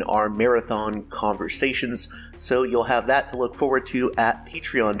in our marathon conversations. So you'll have that to look forward to at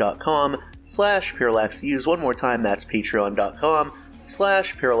patreon.com/parallaxviews. One more time, that's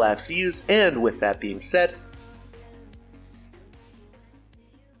patreon.com/parallaxviews. And with that being said,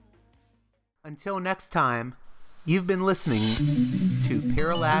 until next time, you've been listening to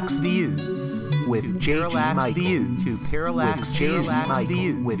Parallax Views with Parallax Views to Parallax Views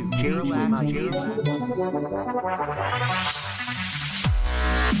with Parallax Views.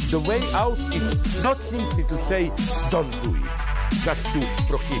 The way out is not simply to say, don't do it, just to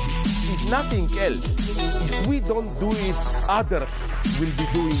prohibit. It's nothing else. If we don't do it, others will be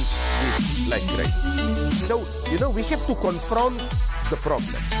doing it like crazy. So, we have to confront the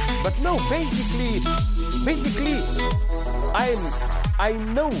problem. But no, basically, I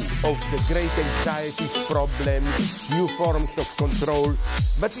know of the great anxieties, problems, new forms of control,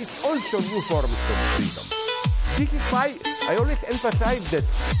 but it's also new forms of freedom. This is why I always emphasize that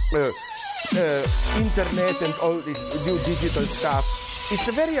internet and all this new digital stuff, it's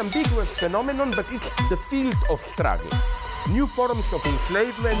a very ambiguous phenomenon, but it's the field of struggle. New forms of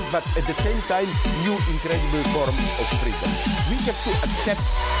enslavement, but at the same time, new incredible forms of freedom. We have to accept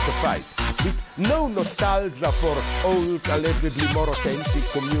the fight with no nostalgia for old, allegedly more authentic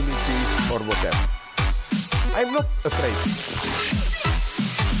communities or whatever. I'm not afraid.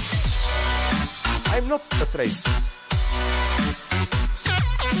 I'm not afraid.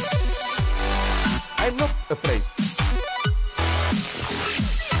 I'm not afraid.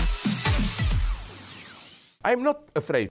 I'm not afraid.